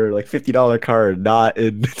 Shocker, like $50 card, not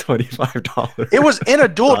in $25. It was in a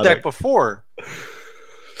dual deck before.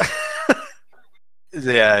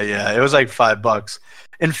 Yeah. It was like $5.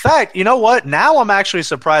 In fact, you know what? Now I'm actually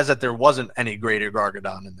surprised that there wasn't any Greater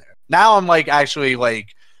Gargadon in there. Now I'm like actually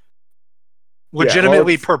like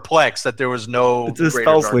legitimately perplexed that there was no. It's a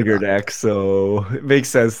Spellslinger deck, so it makes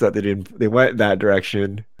sense that they went in that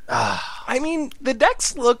direction. I mean, the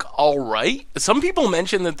decks look all right. Some people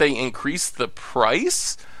mentioned that they increased the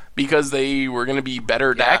price because they were going to be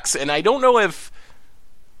better decks, and I don't know if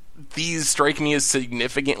these strike me as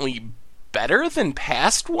significantly better than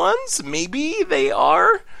past ones. Maybe they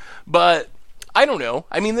are, but I don't know.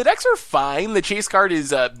 I mean, the decks are fine. The chase card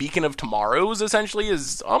is Beacon of Tomorrows, essentially,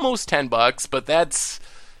 is almost $10, but that's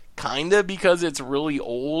kind of because it's really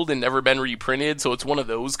old and never been reprinted, so it's one of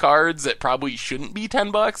those cards that probably shouldn't be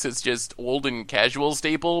 $10. It's just old and casual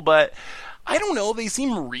staple, but I don't know. They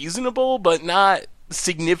seem reasonable, but not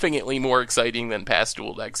significantly more exciting than past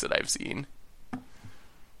dual decks that I've seen.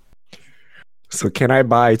 So can I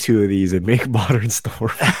buy 2 of these and make Modern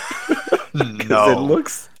Storm? No. It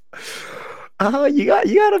looks... you got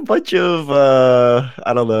a bunch of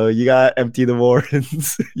I don't know. You got Empty the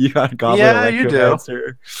Warrens. You got Goblin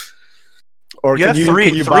Electromancer. Or you have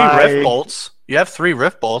three Rift Bolts. You have 3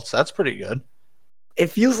 Rift Bolts. That's pretty good.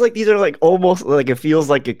 It feels like these are like almost like it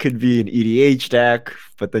feels like it could be an EDH deck,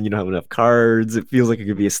 but then you don't have enough cards. It feels like it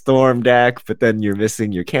could be a Storm deck, but then you're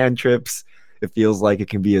missing your cantrips. It feels like it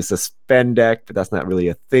can be a Suspend deck, but that's not really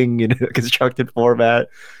a thing in a constructed format.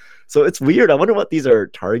 So it's weird. I wonder what these are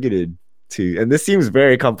targeted to. And this seems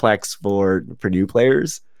very complex for new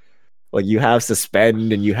players. Like you have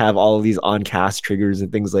Suspend and you have all of these on cast triggers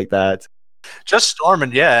and things like that. Just Storm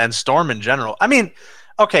and Storm in general. I mean,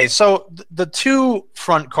 okay, so the 2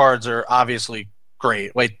 front cards are obviously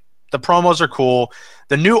great. Like the promos are cool.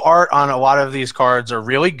 The new art on a lot of these cards are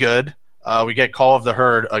really good. We get Call of the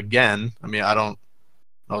Herd again. I mean, I don't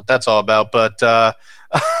know what that's all about, but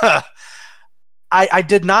I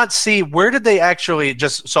did not see where did they actually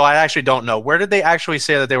I actually don't know. Where did they actually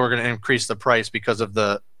say that they were going to increase the price because of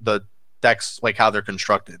the decks, like how they're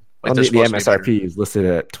constructed? Like the MSRP is listed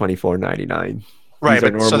at $24.99. Right,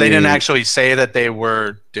 but so they didn't actually say that they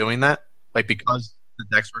were doing that, like because the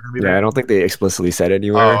decks were going to be. Yeah, I don't think they explicitly said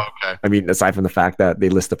anywhere. Oh, okay. I mean, aside from the fact that they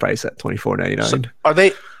list the price at $24.99. So are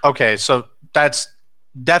they okay? So that's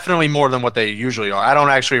definitely more than what they usually are. I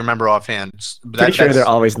don't actually remember offhand. Pretty sure they're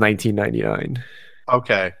always $19.99.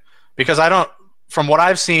 Okay, because I don't. From what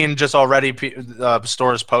I've seen, just already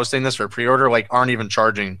stores posting this for pre-order like aren't even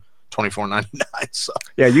charging $24.99. So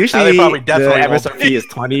yeah, usually the MSRP is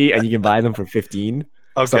 $20 and you can buy them for $15.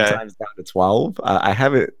 Okay, sometimes down to $12. I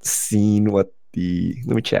haven't seen what the.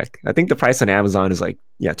 Let me check. I think the price on Amazon is like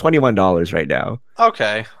 $21 right now.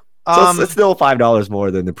 Okay, so it's still $5 more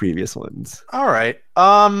than the previous ones. All right.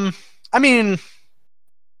 I mean,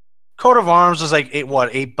 Coat of Arms was like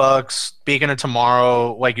 $8? Beacon of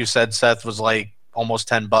Tomorrow, like you said, Seth, was like almost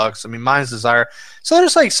 $10. I mean, Mind's Desire. So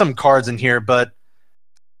there's like some cards in here, but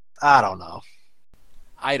I don't know.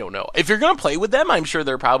 I don't know. If you're going to play with them, I'm sure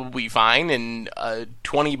they're probably fine, and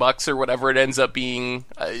 $20 or whatever it ends up being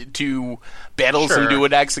to battle some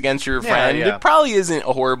duodecks against your friend, it probably isn't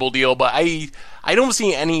a horrible deal, but I don't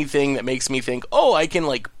see anything that makes me think, oh, I can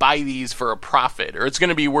like buy these for a profit, or it's going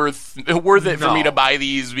to be worth it for me to buy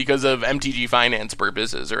these because of MTG finance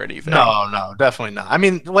purposes or anything. No, definitely not. I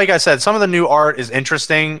mean, like I said, some of the new art is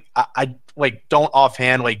interesting. I like don't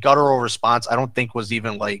offhand, like Guttural Response, I don't think was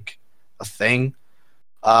even like a thing.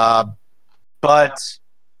 But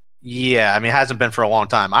yeah, I mean, it hasn't been for a long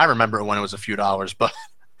time. I remember it when it was a few dollars, but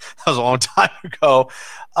that was a long time ago.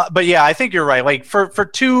 But yeah, I think you're right. Like for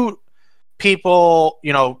two people,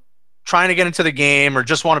 you know, trying to get into the game or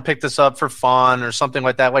just want to pick this up for fun or something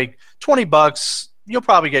like that, like $20, you'll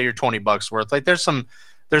probably get your $20 worth. Like there's some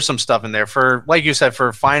stuff in there for, like you said,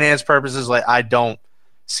 for finance purposes. Like I don't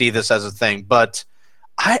see this as a thing, but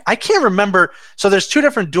I can't remember. So there's two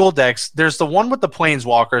different dual decks. There's the one with the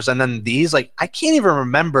Planeswalkers, and then these. Like I can't even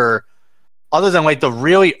remember, other than like the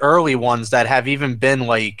really early ones that have even been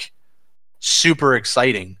like super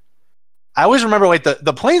exciting. I always remember like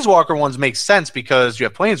the Planeswalker ones make sense because you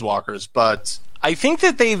have Planeswalkers, but I think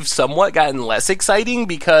that they've somewhat gotten less exciting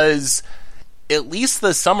because at least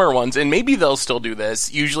the summer ones, and maybe they'll still do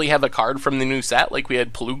this, usually have a card from the new set. Like we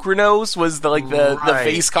had Pelukrinos was the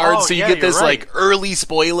face card, so you get this like early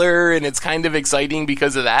spoiler, and it's kind of exciting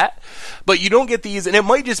because of that. But you don't get these, and it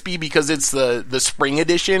might just be because it's the spring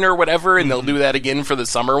edition or whatever, and they'll do that again for the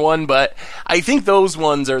summer one. But I think those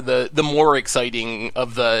ones are the more exciting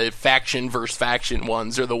of the faction versus faction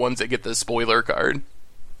ones, are the ones that get the spoiler card.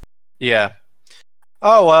 Yeah.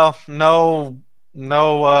 Oh well, no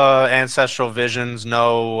Ancestral Visions,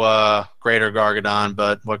 no Greater Gargadon,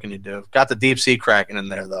 but what can you do? Got the Deep Sea Kraken in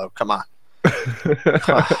there, though. Come on.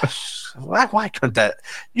 Why couldn't that?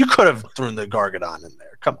 You could have thrown the Gargadon in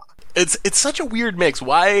there. Come on. It's such a weird mix.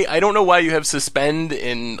 Why? I don't know why you have Suspend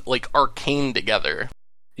and like Arcane together.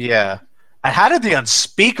 Yeah. And how did the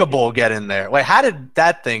Unspeakable get in there? Like, how did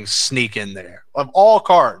that thing sneak in there? Of all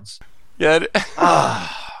cards. Yeah.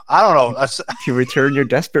 I don't know. To return your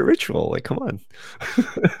Desperate Ritual. Like, come on.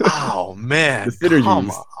 Oh, man. The synergies.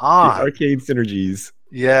 Come on. The arcane synergies.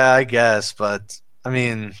 Yeah, I guess. But, I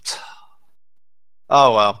mean,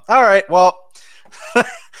 oh, well. All right. Well,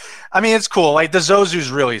 I mean, it's cool. Like, the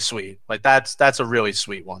Zozu's really sweet. Like, that's a really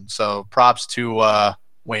sweet one. So, props to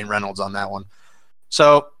Wayne Reynolds on that one.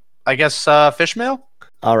 So, I guess fish mail?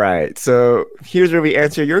 All right. So, here's where we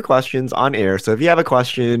answer your questions on air. So, if you have a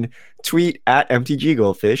question, tweet at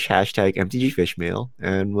MTGGoldfish, hashtag MTGFishmail,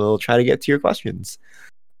 and we'll try to get to your questions.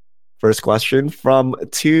 First question from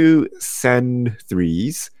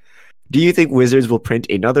 2Sen3s. Do you think Wizards will print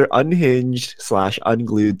another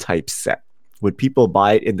unhinged/unglued type set? Would people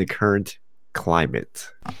buy it in the current climate?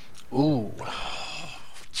 Ooh.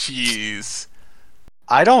 Jeez.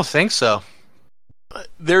 I don't think so.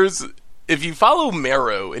 If you follow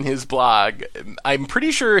Marrow in his blog, I'm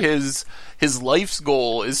pretty sure his life's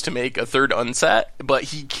goal is to make a third unset, but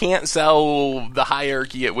he can't sell the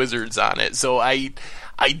hierarchy at Wizards on it. So I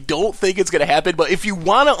don't think it's going to happen. But if you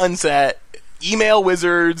want to unset, email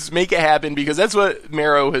Wizards, make it happen, because that's what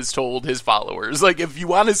Marrow has told his followers. Like, if you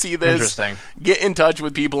want to see this, get in touch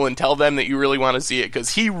with people and tell them that you really want to see it,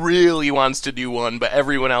 because he really wants to do one, but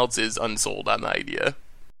everyone else is unsold on the idea.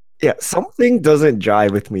 Yeah, something doesn't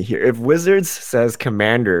jive with me here. If Wizards says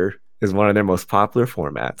Commander is one of their most popular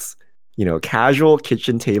formats, you know, casual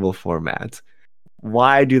kitchen table format,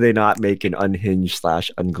 why do they not make an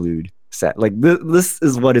unhinged/unglued set? Like, this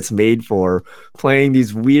is what it's made for, playing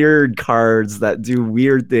these weird cards that do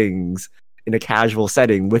weird things in a casual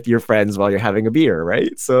setting with your friends while you're having a beer,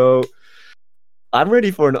 right? So I'm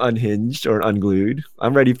ready for an unhinged or an unglued.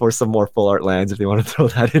 I'm ready for some more full art lands if they want to throw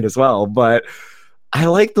that in as well, but I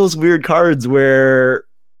like those weird cards where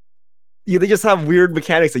they just have weird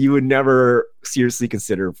mechanics that you would never seriously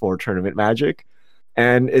consider for tournament Magic.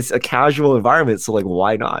 And it's a casual environment, so like,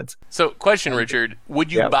 why not? So, question, Richard, would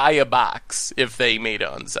you buy a box if they made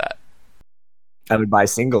an unset? I would buy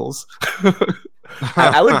singles.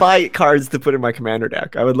 I would buy cards to put in my commander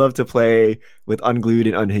deck. I would love to play with unglued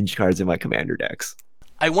and unhinged cards in my commander decks.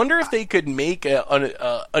 I wonder if they could make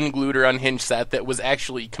a unglued or unhinged set that was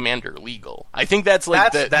actually commander legal. I think that's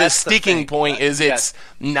like the sticking point is it's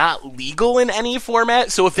not legal in any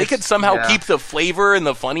format. So if they could somehow keep the flavor and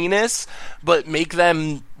the funniness, but make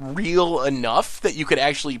them real enough that you could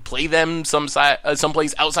actually play them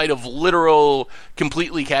someplace outside of literal,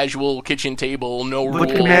 completely casual kitchen table, no rules.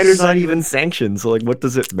 But Commander's not even sanctioned, so like, what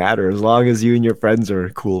does it matter as long as you and your friends are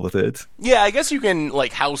cool with it? Yeah, I guess you can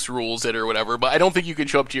like house rules it or whatever, but I don't think you could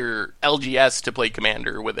show up to your LGS to play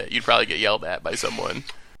Commander with it. You'd probably get yelled at by someone.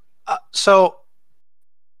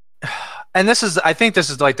 And I think this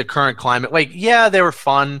is like the current climate. Like, yeah, they were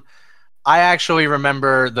fun. I actually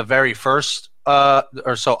remember the very first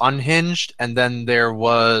or so Unhinged, and then there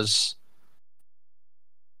was,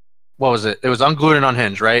 what was it? It was Unglued and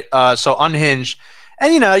Unhinged, right? So Unhinged,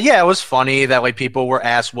 and it was funny that like people were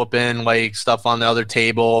ass whooping like stuff on the other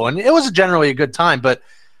table, and it was generally a good time. But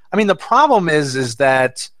I mean, the problem is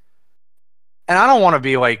that, and I don't want to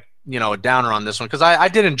be like a downer on this one because I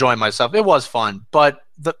did enjoy myself. It was fun, but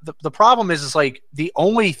the problem is like the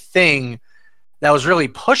only thing that was really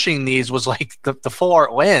pushing these was like the full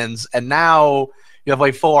art lands, and now you have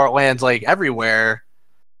like full art lands like everywhere.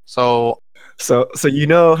 So you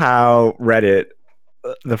know how Reddit,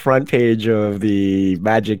 the front page of the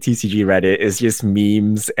Magic TCG Reddit is just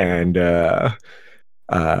memes and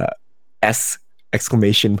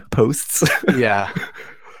exclamation posts. Yeah.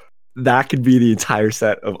 That could be the entire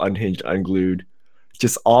set of Unhinged, Unglued.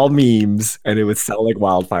 Just all memes, and it would sell like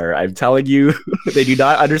wildfire. I'm telling you, they do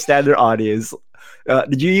not understand their audience.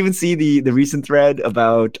 Did you even see the recent thread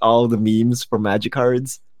about all the memes for Magic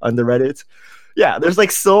cards on the Reddit? Yeah, there's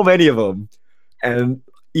like so many of them, and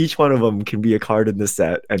each one of them can be a card in the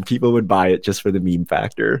set, and people would buy it just for the meme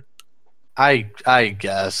factor. I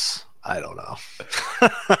guess. I don't know.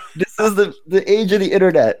 This is the age of the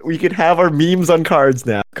internet. We could have our memes on cards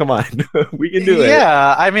now. Come on. We can do it.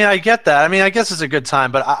 Yeah, I mean, I get that. I mean, I guess it's a good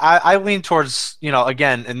time, but I lean towards,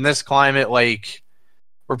 again, in this climate, like,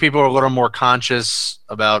 where people are a little more conscious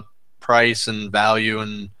about price and value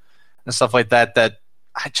and stuff like that,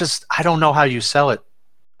 I don't know how you sell it.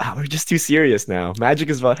 We're just too serious now. Magic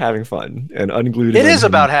is about having fun, and Unglued It is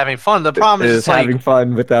about having fun. The problem is having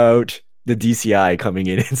fun without the DCI coming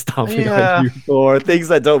in and stomping on you for things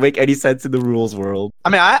that don't make any sense in the rules world. I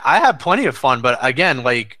mean, I have plenty of fun, but again,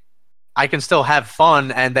 like, I can still have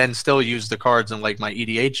fun and then still use the cards in like my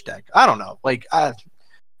EDH deck. I don't know. Like, I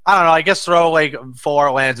don't know. I guess throw like full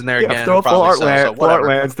art lands in there again. Throw full art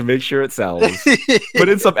lands to make sure it sells. Put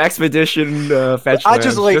in some expedition fetch lands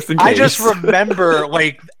just in case. I just remember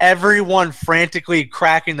like everyone frantically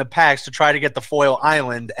cracking the packs to try to get the foil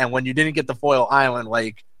island, and when you didn't get the foil island,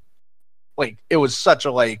 like it was such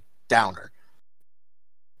a like downer.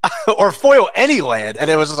 Or foil any land, and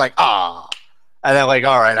it was just like and then like,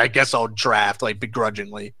 all right, I guess I'll draft like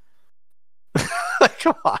begrudgingly. Like,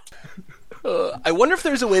 come on. I wonder if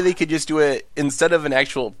there's a way they could just do it instead of an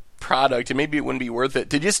actual product, and maybe it wouldn't be worth it,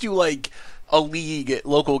 to just do like a league at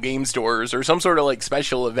local game stores or some sort of like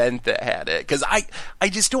special event that had it. Because I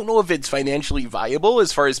just don't know if it's financially viable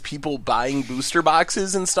as far as people buying booster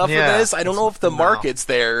boxes and stuff for this. I don't know if the market's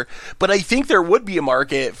there, but I think there would be a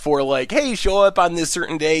market for like, hey, show up on this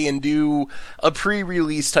certain day and do a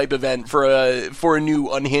pre-release type event for a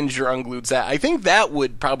new Unhinged or Unglued set. I think that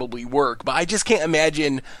would probably work, but I just can't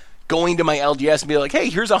imagine going to my LGS and be like, hey,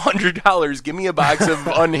 here's $100. Give me a box of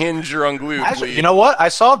Unhinged or Unglued, please. You know what? I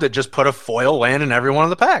solved it. Just put a foil land in every one of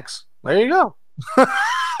the packs. There you go.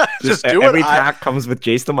 Just do every pack comes with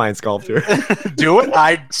Jace the Mind Sculptor. Do what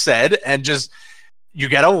I said, and just you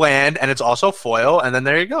get a land, and it's also foil, and then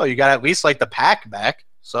there you go. You got at least like the pack back,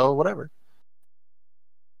 so whatever.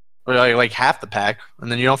 Or like half the pack, and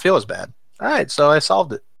then you don't feel as bad. All right, so I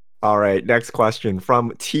solved it. All right, next question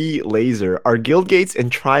from T Laser. Are Guildgates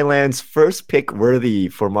and Tri-Lands first pick worthy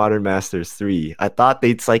for Modern Masters 3? I thought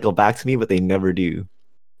they'd cycle back to me, but they never do.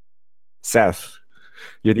 Seth,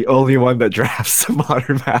 you're the only one that drafts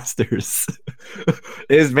Modern Masters.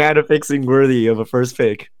 Is Mana Fixing worthy of a first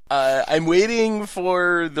pick? I'm waiting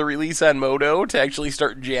for the release on Moto to actually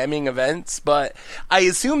start jamming events, but I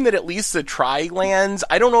assume that at least the Tri-Lands,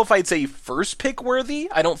 I don't know if I'd say first pick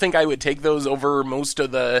worthy. I don't think I would take those over most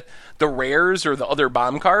of the rares or the other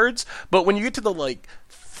bomb cards, but when you get to the like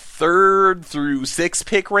 3rd through 6th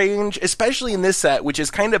pick range, especially in this set, which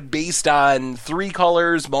is kind of based on 3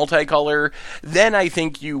 colors, multicolor, then I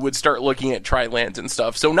think you would start looking at Tri-Lands and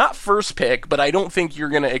stuff. So not first pick, but I don't think you're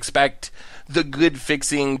going to expect the good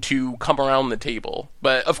fixing to come around the table.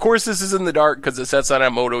 But of course this is in the dark because the set's not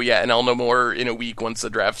on Moto yet, and I'll know more in a week once the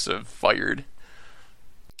drafts have fired.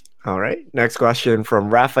 All right, next question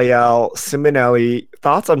from Raphael Simonelli.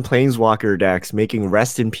 Thoughts on Planeswalker decks making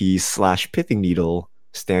Rest in Peace / Pithing Needle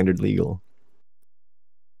standard legal?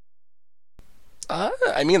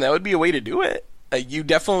 I mean, that would be a way to do it. You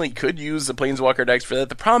definitely could use the Planeswalker decks for that.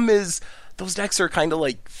 The problem is those decks are kind of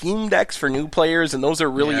like theme decks for new players, and those are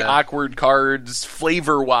really Yeah. awkward cards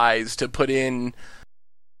flavor-wise to put in.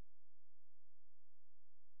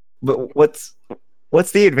 But what's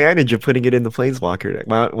the advantage of putting it in the Planeswalker deck?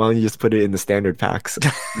 Why don't you just put it in the standard packs?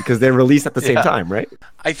 Because they're released at the same Yeah. time, right?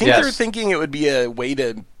 I think Yes. they're thinking it would be a way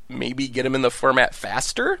to maybe get them in the format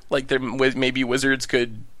faster. Like maybe Wizards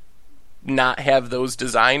could not have those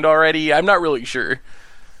designed already. I'm not really sure.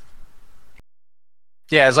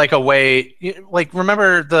 Yeah, it's like a way. Like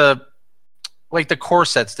remember the core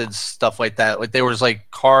sets did stuff like that. Like there was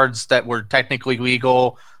like cards that were technically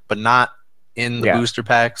legal but not in the Yeah. booster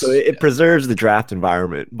packs. So it preserves the draft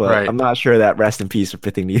environment, but Right. I'm not sure that Rest in Peace or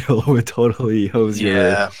Pithing Needle would totally hose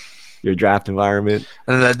Yeah. your draft environment.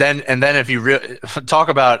 And then if you talk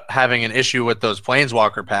about having an issue with those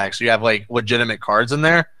Planeswalker packs, you have like legitimate cards in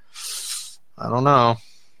there. I don't know.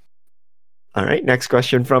 All right, next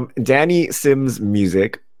question from Danny Sims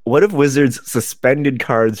Music. What if Wizards suspended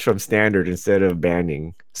cards from standard instead of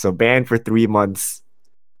banning? So ban for 3 months.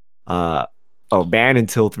 Ban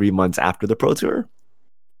until 3 months after the Pro Tour.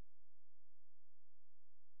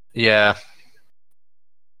 Yeah.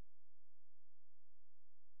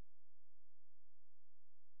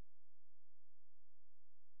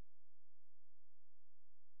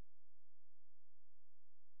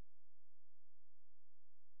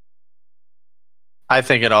 I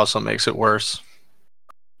think it also makes it worse.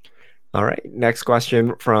 All right, next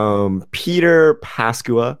question from Peter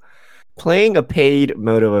Pascua. Playing a paid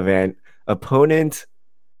Moto event, opponent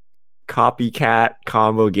copycat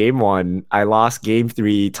combo game 1. I lost game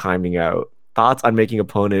 3 timing out. Thoughts on making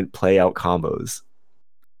opponent play out combos?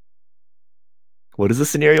 What is the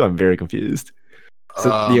scenario? I'm very confused. So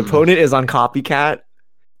the opponent is on copycat,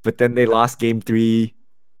 but then they lost game 3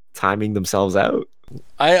 timing themselves out.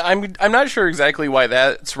 I'm not sure exactly why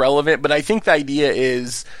that's relevant, but I think the idea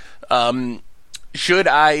is, should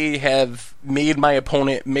I have made my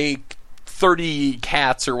opponent make 30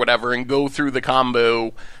 cats or whatever and go through the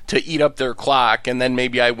combo to eat up their clock, and then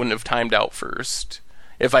maybe I wouldn't have timed out first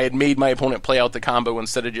if I had made my opponent play out the combo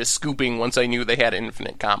instead of just scooping once I knew they had an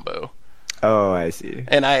infinite combo. Oh, I see.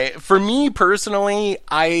 And for me personally,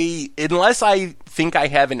 unless I think I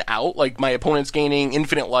have an out, like my opponent's gaining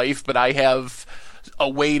infinite life, but I have a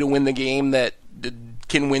way to win the game that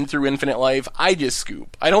can win through infinite life, I just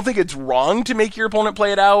scoop. I don't think it's wrong to make your opponent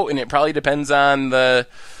play it out, and it probably depends on the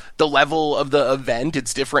level of the event.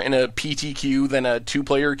 It's different in a PT queue than a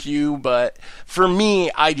 2-player queue, but for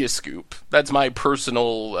me, I just scoop. That's my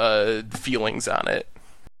personal feelings on it.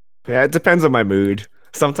 Yeah, it depends on my mood.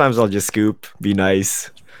 Sometimes I'll just scoop, be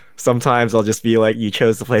nice. Sometimes I'll just be like, you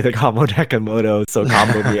chose to play the combo deck on Moto, so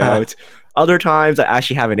combo me out. Other times I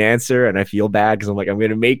actually have an answer and I feel bad because I'm like, I'm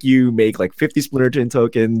going to make you make like 50 Splinter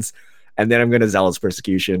tokens and then I'm going to Zealous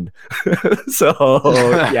Persecution. So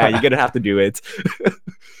yeah, you're going to have to do it.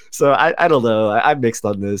 So I don't know. I'm mixed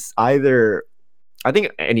on this. Either I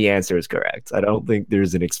think any answer is correct. I don't think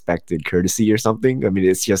there's an expected courtesy or something. I mean,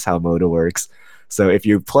 it's just how Moto works. So if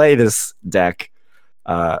you play this deck,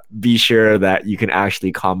 be sure that you can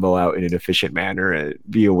actually combo out in an efficient manner, and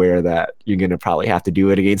be aware that you're going to probably have to do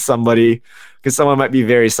it against somebody, because someone might be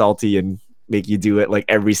very salty and make you do it like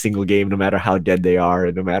every single game, no matter how dead they are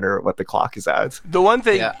and no matter what the clock is at. The one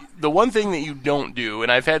thing that you don't do,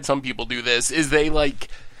 and I've had some people do this, is they like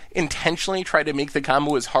intentionally try to make the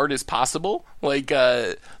combo as hard as possible. Like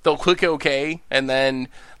they'll click OK and then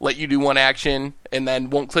let you do one action, and then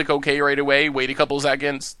won't click OK right away, wait a couple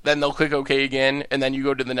seconds, then they'll click OK again, and then you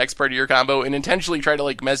go to the next part of your combo and intentionally try to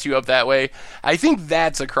like mess you up that way. I think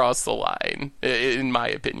that's across the line, in my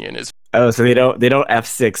opinion. Oh, so they don't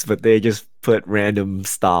F6, but they just put random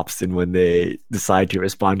stops in when they decide to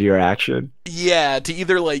respond to your action. Yeah, to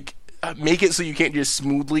either like make it so you can't just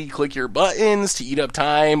smoothly click your buttons to eat up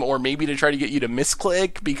time, or maybe to try to get you to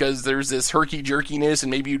misclick because there's this herky-jerkiness and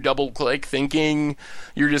maybe you double-click thinking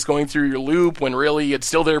you're just going through your loop when really it's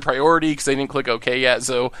still their priority because they didn't click OK yet.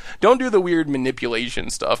 So don't do the weird manipulation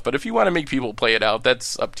stuff, but if you want to make people play it out,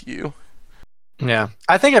 that's up to you. Yeah.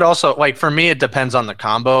 I think it also, like, for me, it depends on the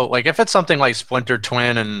combo. Like, if it's something like Splinter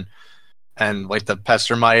Twin and like the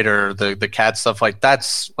Pestermite or the cat stuff, like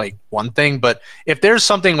that's like one thing. But if there's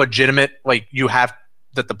something legitimate, like you have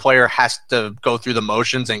that the player has to go through the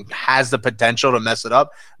motions and has the potential to mess it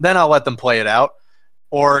up, then I'll let them play it out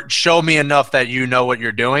or show me enough that you know what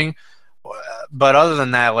you're doing. But other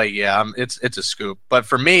than that, like, yeah, it's a scoop. But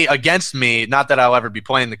for me, against me, not that I'll ever be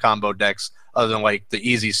playing the combo decks other than like the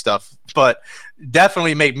easy stuff, but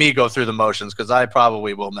definitely make me go through the motions because I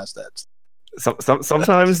probably will mess that.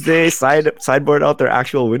 Sometimes they sideboard out their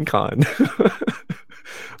actual win con.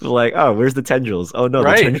 Like, oh, where's the tendrils? Oh no,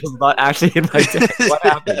 Right. the tendrils not actually in my deck. What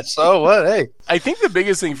happened? So what? Hey, I think the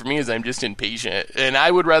biggest thing for me is I'm just impatient, and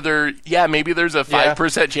I would rather, maybe there's a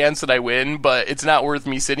 5% chance that I win, but it's not worth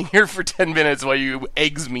me sitting here for 10 minutes while you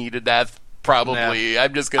eggs me to death. Probably,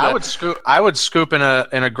 I'm just gonna. I would scoop in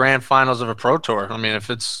a grand finals of a pro tour. I mean, if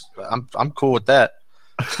it's, I'm cool with that.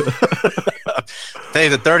 Hey,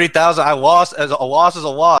 the 30,000 I lost, as a loss is a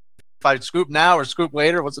loss. If I scoop now or scoop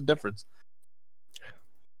later, what's the difference?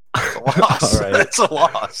 It's a loss. All right. It's a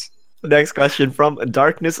loss. Next question from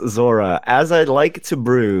Darkness Zora. As I like to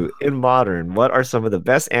brew in Modern, what are some of the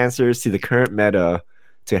best answers to the current meta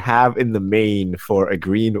to have in the main for a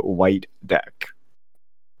green-white deck?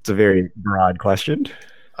 It's a very broad question.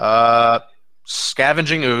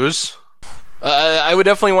 Scavenging Ooze. I would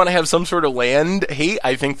definitely want to have some sort of land hate.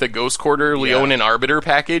 I think the Ghost Quarter, Leon, and Arbiter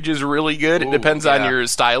package is really good. It depends on your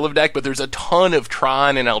style of deck, but there's a ton of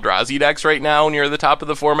Tron and Eldrazi decks right now near the top of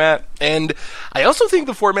the format. And I also think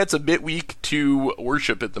the format's a bit weak to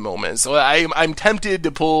worship at the moment. So I'm tempted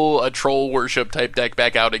to pull a Troll worship type deck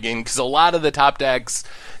back out again, because a lot of the top decks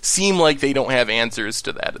seem like they don't have answers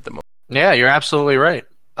to that at the moment. Yeah, you're absolutely right.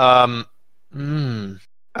 I'll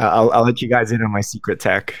let you guys in on my secret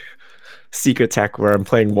tech where I'm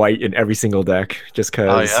playing white in every single deck just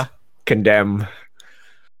because Condemn's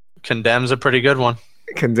a pretty good one.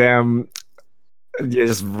 Condemn, you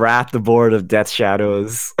just wrap the board of Death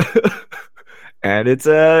Shadows. And it's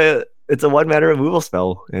a 1-mana removal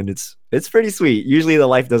spell, and it's pretty sweet. Usually the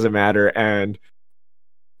life doesn't matter, and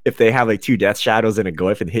if they have like 2 Death Shadows and a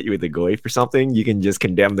Goyf and hit you with a Goyf or something, you can just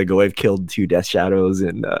Condemn the Goyf, killed 2 Death Shadows,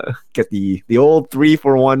 and get the old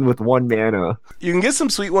 3-for-1 with 1 mana. You can get some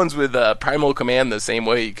sweet ones with Primal Command the same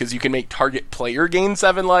way, because you can make target player gain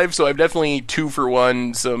 7 life, so I've definitely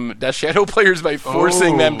 2-for-1 some Death Shadow players by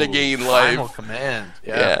forcing them to gain life. Primal Command,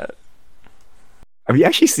 yeah. Have you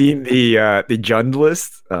actually seen the Jund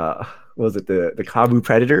list? What was it, the Kabu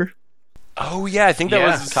Predator? Oh yeah, I think that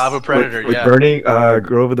was Kabu Predator. With Burning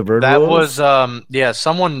Grove of the Bird That Wolves? was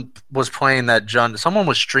someone was playing that Jund. Someone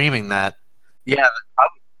was streaming that. Yeah,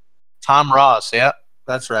 Tom Ross. Yeah,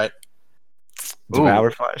 that's right.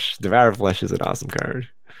 Devour Flesh. Devour Flesh is an awesome card.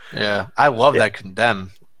 Yeah, I love that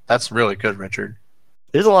Condemn. That's really good, Richard.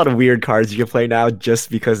 There's a lot of weird cards you can play now just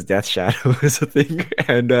because Death Shadow is a thing,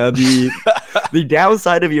 and the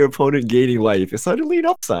downside of your opponent gaining life is suddenly an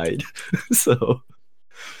upside. So.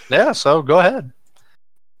 Yeah, so go ahead.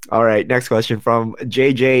 All right, next question from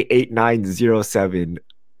JJ8907.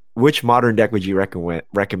 Which Modern deck would you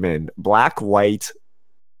recommend? Black, white,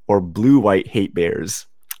 or blue-white hate bears?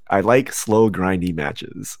 I like slow, grindy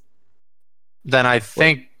matches. Then I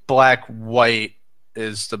think black-white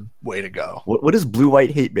is the way to go. What is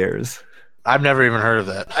blue-white hate bears? I've never even heard of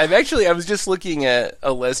that. I was just looking at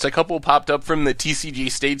a list. A couple popped up from the TCG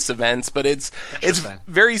States events, but it's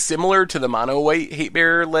very similar to the mono white hate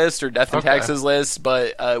bearer list or Death and Taxes list,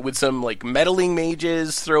 but with some like meddling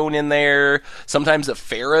mages thrown in there. Sometimes a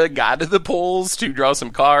Farah God of the Polls to draw some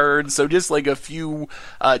cards. So just like a few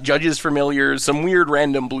Judges Familiars, some weird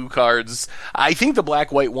random blue cards. I think the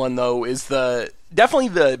black white one though is definitely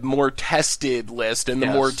the more tested list and the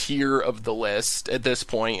more tier of the list at this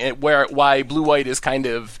point, why blue-white is kind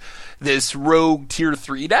of this rogue tier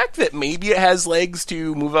 3 deck that maybe it has legs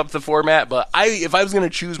to move up the format, but if I was going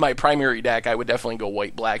to choose my primary deck, I would definitely go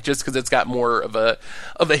white-black just because it's got more of a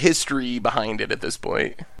history behind it at this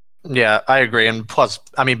point. Yeah, I agree. And plus,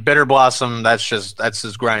 I mean, Bitter Blossom, that's as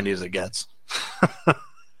grindy as it gets.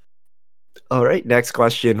 All right, next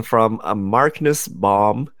question from Markness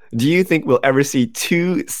Bomb. Do you think we'll ever see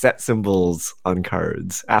 2 set symbols on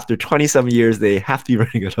cards? After 27 years, they have to be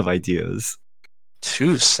running out of ideas.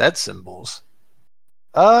 2 set symbols?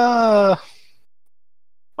 Wait,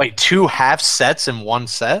 2 half sets in one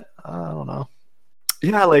set? I don't know.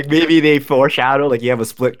 Yeah, like maybe they foreshadow, like you have a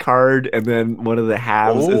split card, and then one of the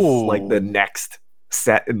halves is like the next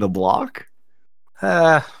set in the block.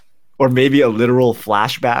 Or maybe a literal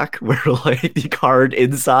flashback where like the card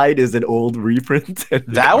inside is an old reprint. And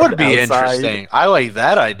that would be interesting. I like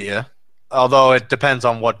that idea. Although it depends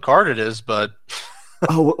on what card it is, but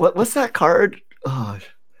what's that card? Oh,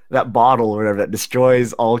 that bottle or whatever that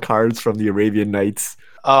destroys all cards from the Arabian Nights.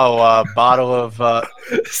 Bottle of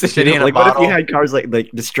City in a like Bottle. What if you had cards like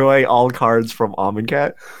destroy all cards from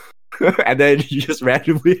Amonkhet, and then you just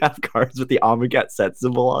randomly have cards with the Amonkhet set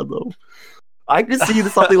symbol on them? I can see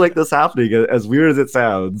something like this happening, as weird as it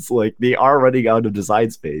sounds. Like, they are running out of design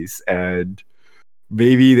space, and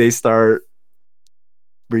maybe they start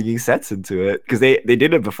bringing sets into it. Because they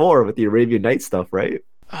did it before with the Arabian Nights stuff, right?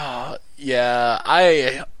 Yeah,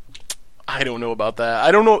 I I don't know about that.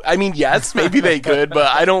 I don't know. I mean, yes, maybe they could, but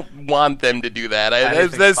I don't want them to do that.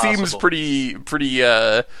 That seems pretty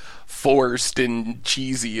forced and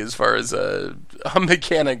cheesy as far as a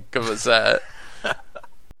mechanic of a set.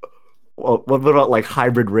 Well, what about like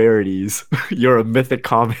hybrid rarities? You're a mythic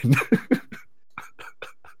common.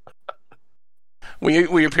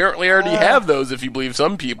 We apparently already have those, if you believe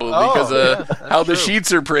some people, because how the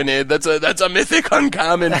sheets are printed. That's a mythic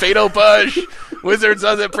uncommon. Fatal Push. Wizards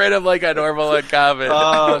doesn't print them like a normal uncommon.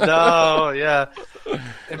 Oh no, yeah.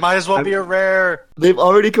 It might as well be a rare. They've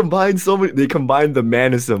already combined so many. They combined the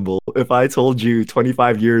mana symbol. If I told you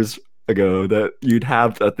 25 years ago that you'd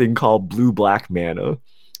have a thing called blue-black mana,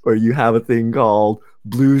 or you have a thing called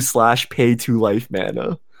blue/pay-to-life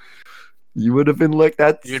mana, you would have been like,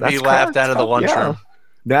 you'd be laughed out of the lunchroom.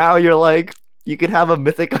 Now you're like, you can have a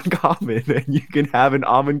mythic uncommon, and you can have an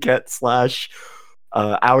Amonkhet /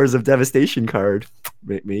 Hours of Devastation card.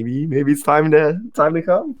 Maybe it's time to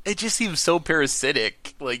come. It just seems so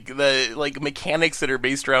parasitic. Like the mechanics that are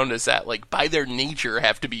based around a set, like by their nature,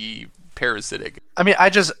 have to be parasitic. I mean,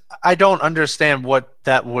 I don't understand what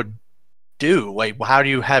that would do. Like, how do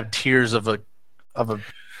you have tiers of a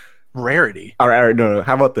rarity? All right, no.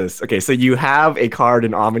 How about this? Okay, so you have a card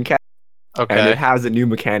in Amonkhet. Okay. And it has a new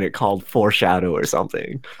mechanic called Foreshadow or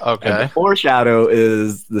something. Okay. And the Foreshadow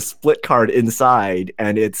is the split card inside,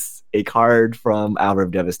 and it's a card from Hour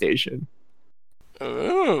of Devastation.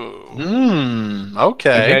 Ooh.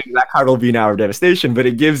 Okay. And that card will be an Hour of Devastation, but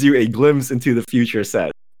it gives you a glimpse into the future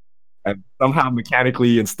set. And somehow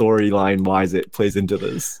mechanically and storyline-wise, it plays into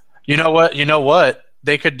this. You know what?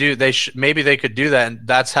 They could do. Maybe they could do that, and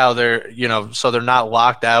that's how they're. So they're not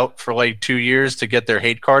locked out for like 2 years to get their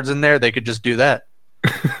hate cards in there. They could just do that.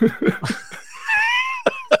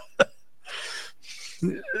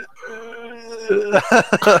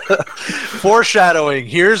 Foreshadowing.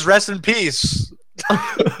 Here's rest in peace.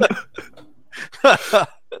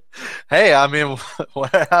 Hey, I mean,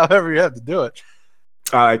 however you have to do it.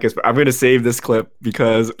 I guess I'm going to save this clip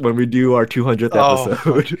because when we do our 200th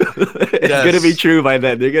episode, it's going to be true by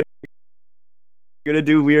then. They're going to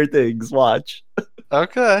do weird things. Watch.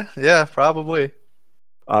 Okay. Yeah, probably.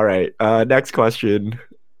 All right. Next question,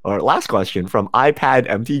 or last question from iPad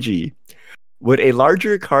MTG. Would a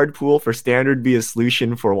larger card pool for Standard be a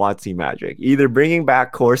solution for WotC Magic? Either bringing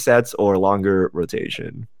back core sets or longer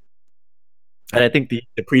rotation? And I think the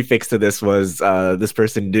prefix to this was this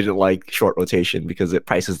person didn't like short rotation because it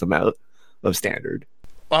prices them out of Standard.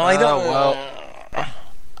 Well, I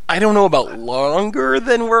don't know about longer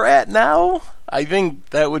than we're at now. I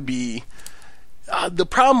think that would be... the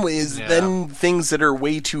problem is then things that are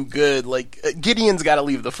way too good, like Gideon's got to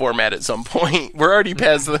leave the format at some point. We're already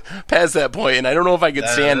past that point, and I don't know if I could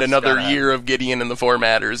stand another year of Gideon in the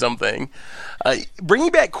format or something.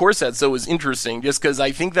 Bringing back core sets, though, is interesting, just because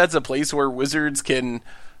I think that's a place where Wizards can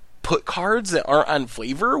put cards that aren't on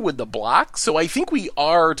flavor with the block. So I think we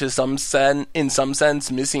are, in some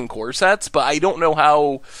sense, missing core sets, but I don't know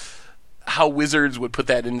how Wizards would put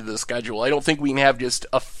that into the schedule. I don't think we can have just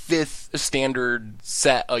a 5th Standard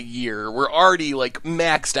set a year. We're already like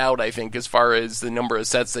maxed out, I think, as far as the number of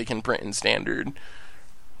sets they can print in Standard.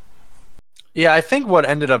 Yeah, I think what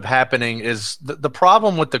ended up happening is the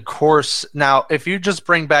problem with the course. Now, if you just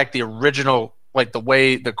bring back the original, like the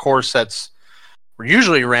way the core sets were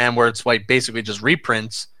usually ran, where it's like basically just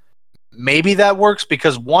reprints, maybe that works,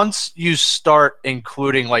 because once you start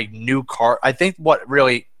including like new I think what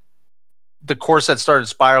really the core set started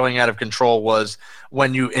spiraling out of control was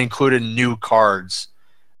when you included new cards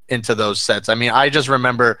into those sets. I mean, I just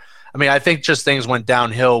remember, I think just things went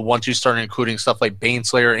downhill once you started including stuff like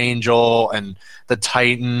Baneslayer Angel and the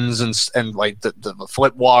Titans and like the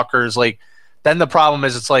Flip Walkers. Like, then the problem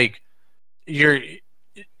is it's like you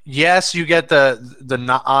get the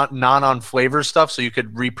non on flavor stuff, so you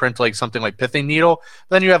could reprint like something like Pithing Needle.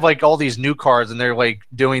 Then you have like all these new cards and they're like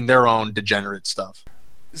doing their own degenerate stuff.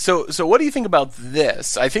 So what do you think about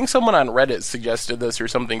this? I think someone on Reddit suggested this or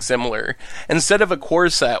something similar. Instead of a core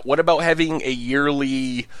set, what about having a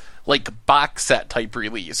yearly like box set type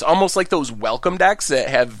release? Almost like those welcome decks that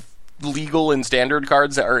have legal and standard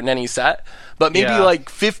cards that aren't in any set, but maybe like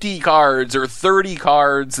 50 cards or 30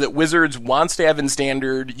 cards that Wizards wants to have in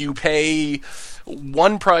Standard. You pay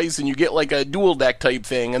one price and you get like a dual deck type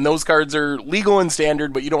thing, and those cards are legal and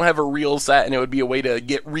Standard, but you don't have a real set, and it would be a way to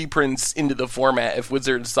get reprints into the format if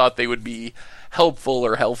Wizards thought they would be helpful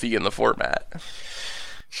or healthy in the format.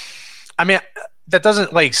 I mean, that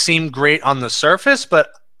doesn't like seem great on the surface,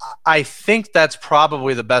 but I think that's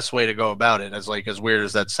probably the best way to go about it, as weird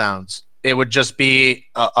as that sounds. it would just be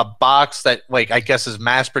a box that, like, I guess is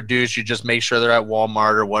mass produced. You just make sure they're at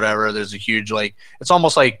Walmart or whatever. There's a huge, like, it's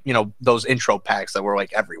almost like, you know, those intro packs that were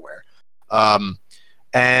like everywhere.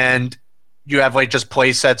 And you have like just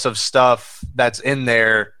play sets of stuff that's in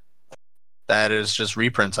there that is just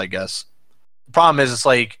reprints, I guess. The problem is, it's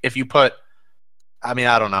like if you put, I mean,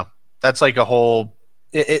 I don't know. That's like a whole,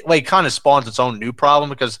 it like kind of spawns its own new problem,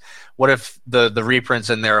 because what if the reprints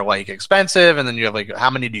in there are like expensive, and then you have like, how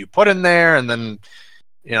many do you put in there, and then,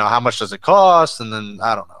 you know, how much does it cost, and then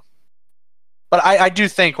I don't know. But I do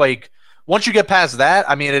think, like, once you get past that,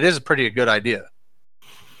 I mean, it is a pretty good idea.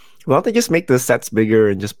 Why don't they just make the sets bigger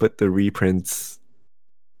and just put the reprints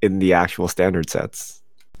in the actual standard sets?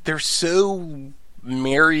 They're so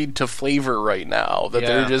married to flavor right now that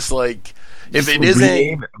they're just like, if it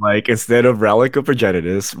isn't, like, instead of Relic of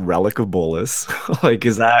Progenitus, Relic of Bolus, like,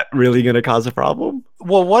 is that really going to cause a problem?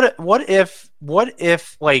 Well, what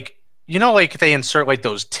if like, you know, like they insert like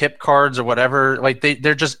those tip cards or whatever, like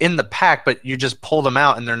they're just in the pack, but you just pull them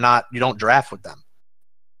out and you don't draft with them.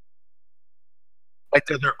 Like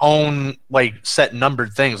they're their own like set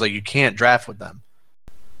numbered things, like you can't draft with them.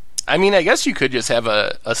 I mean, I guess you could just have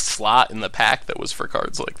a slot in the pack that was for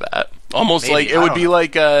cards like that. Almost Maybe, like it would be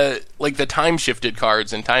like the time shifted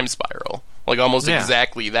cards in Time Spiral. Like almost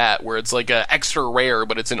exactly that, where it's like a extra rare,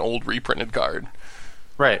 but it's an old reprinted card.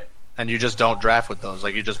 Right. And you just don't draft with those.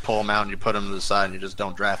 Like you just pull them out and you put them to the side and you just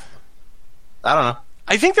don't draft them. I don't know.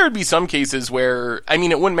 I think there would be some cases where, I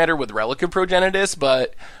mean, it wouldn't matter with Relic of Progenitus,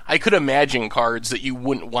 but I could imagine cards that you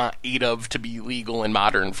wouldn't want 8 of to be legal in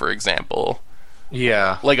Modern, for example.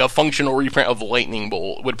 Yeah. Like a functional reprint of Lightning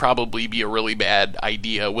Bolt would probably be a really bad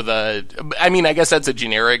idea with I mean, I guess that's a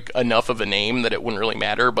generic enough of a name that it wouldn't really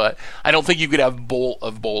matter, but I don't think you could have Bolt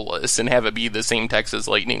of Bolus and have it be the same text as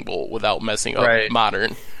Lightning Bolt without messing up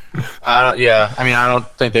Modern. Yeah. I mean, I don't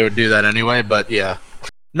think they would do that anyway, but yeah.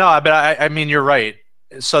 No, but I mean, you're right.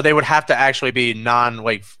 So they would have to actually be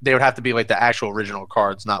they would have to be like the actual original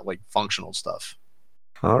cards, not like functional stuff.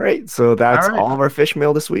 All right, so that's all of our fish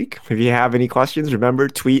mail this week. If you have any questions, remember,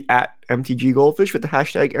 tweet at MTG Goldfish with the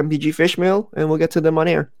hashtag MTG Fishmail, and we'll get to them on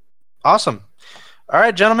air. Awesome. All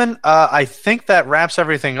right, gentlemen. I think that wraps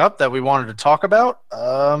everything up that we wanted to talk about.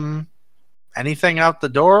 Anything out the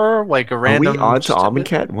door, like a random? Are we on to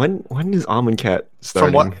Amonkhet? When is Amonkhet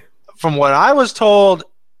starting? From what I was told,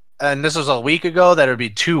 and this was a week ago, that it would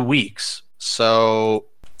be 2 weeks. So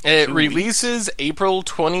it releases April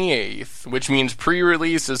 28th, which means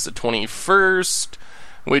pre-release is the 21st,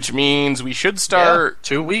 which means we should start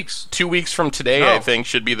 2 weeks. 2 weeks from today, I think,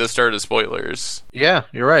 should be the start of spoilers. Yeah,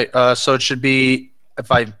 you're right. So it should be,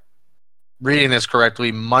 if I'm reading this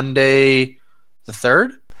correctly, Monday the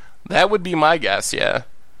 3rd? That would be my guess, yeah.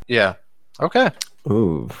 Yeah. Okay.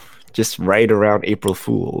 Ooh, just right around April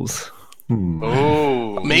Fools.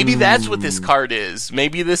 Oh, maybe that's what this card is.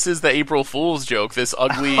 Maybe this is the April Fool's joke. This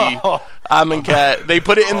ugly Amonkhet. They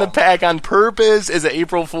put it in the pack on purpose as an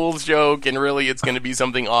April Fool's joke, and really, it's going to be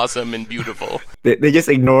something awesome and beautiful. They just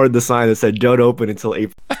ignored the sign that said "Don't open until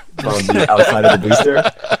April" on the outside of the booster.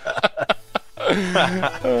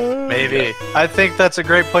 Maybe. I think that's a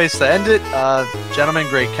great place to end it. Gentlemen,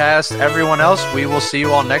 great cast. Everyone else, we will see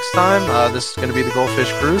you all next time. This is going to be the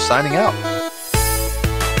Goldfish Crew signing out.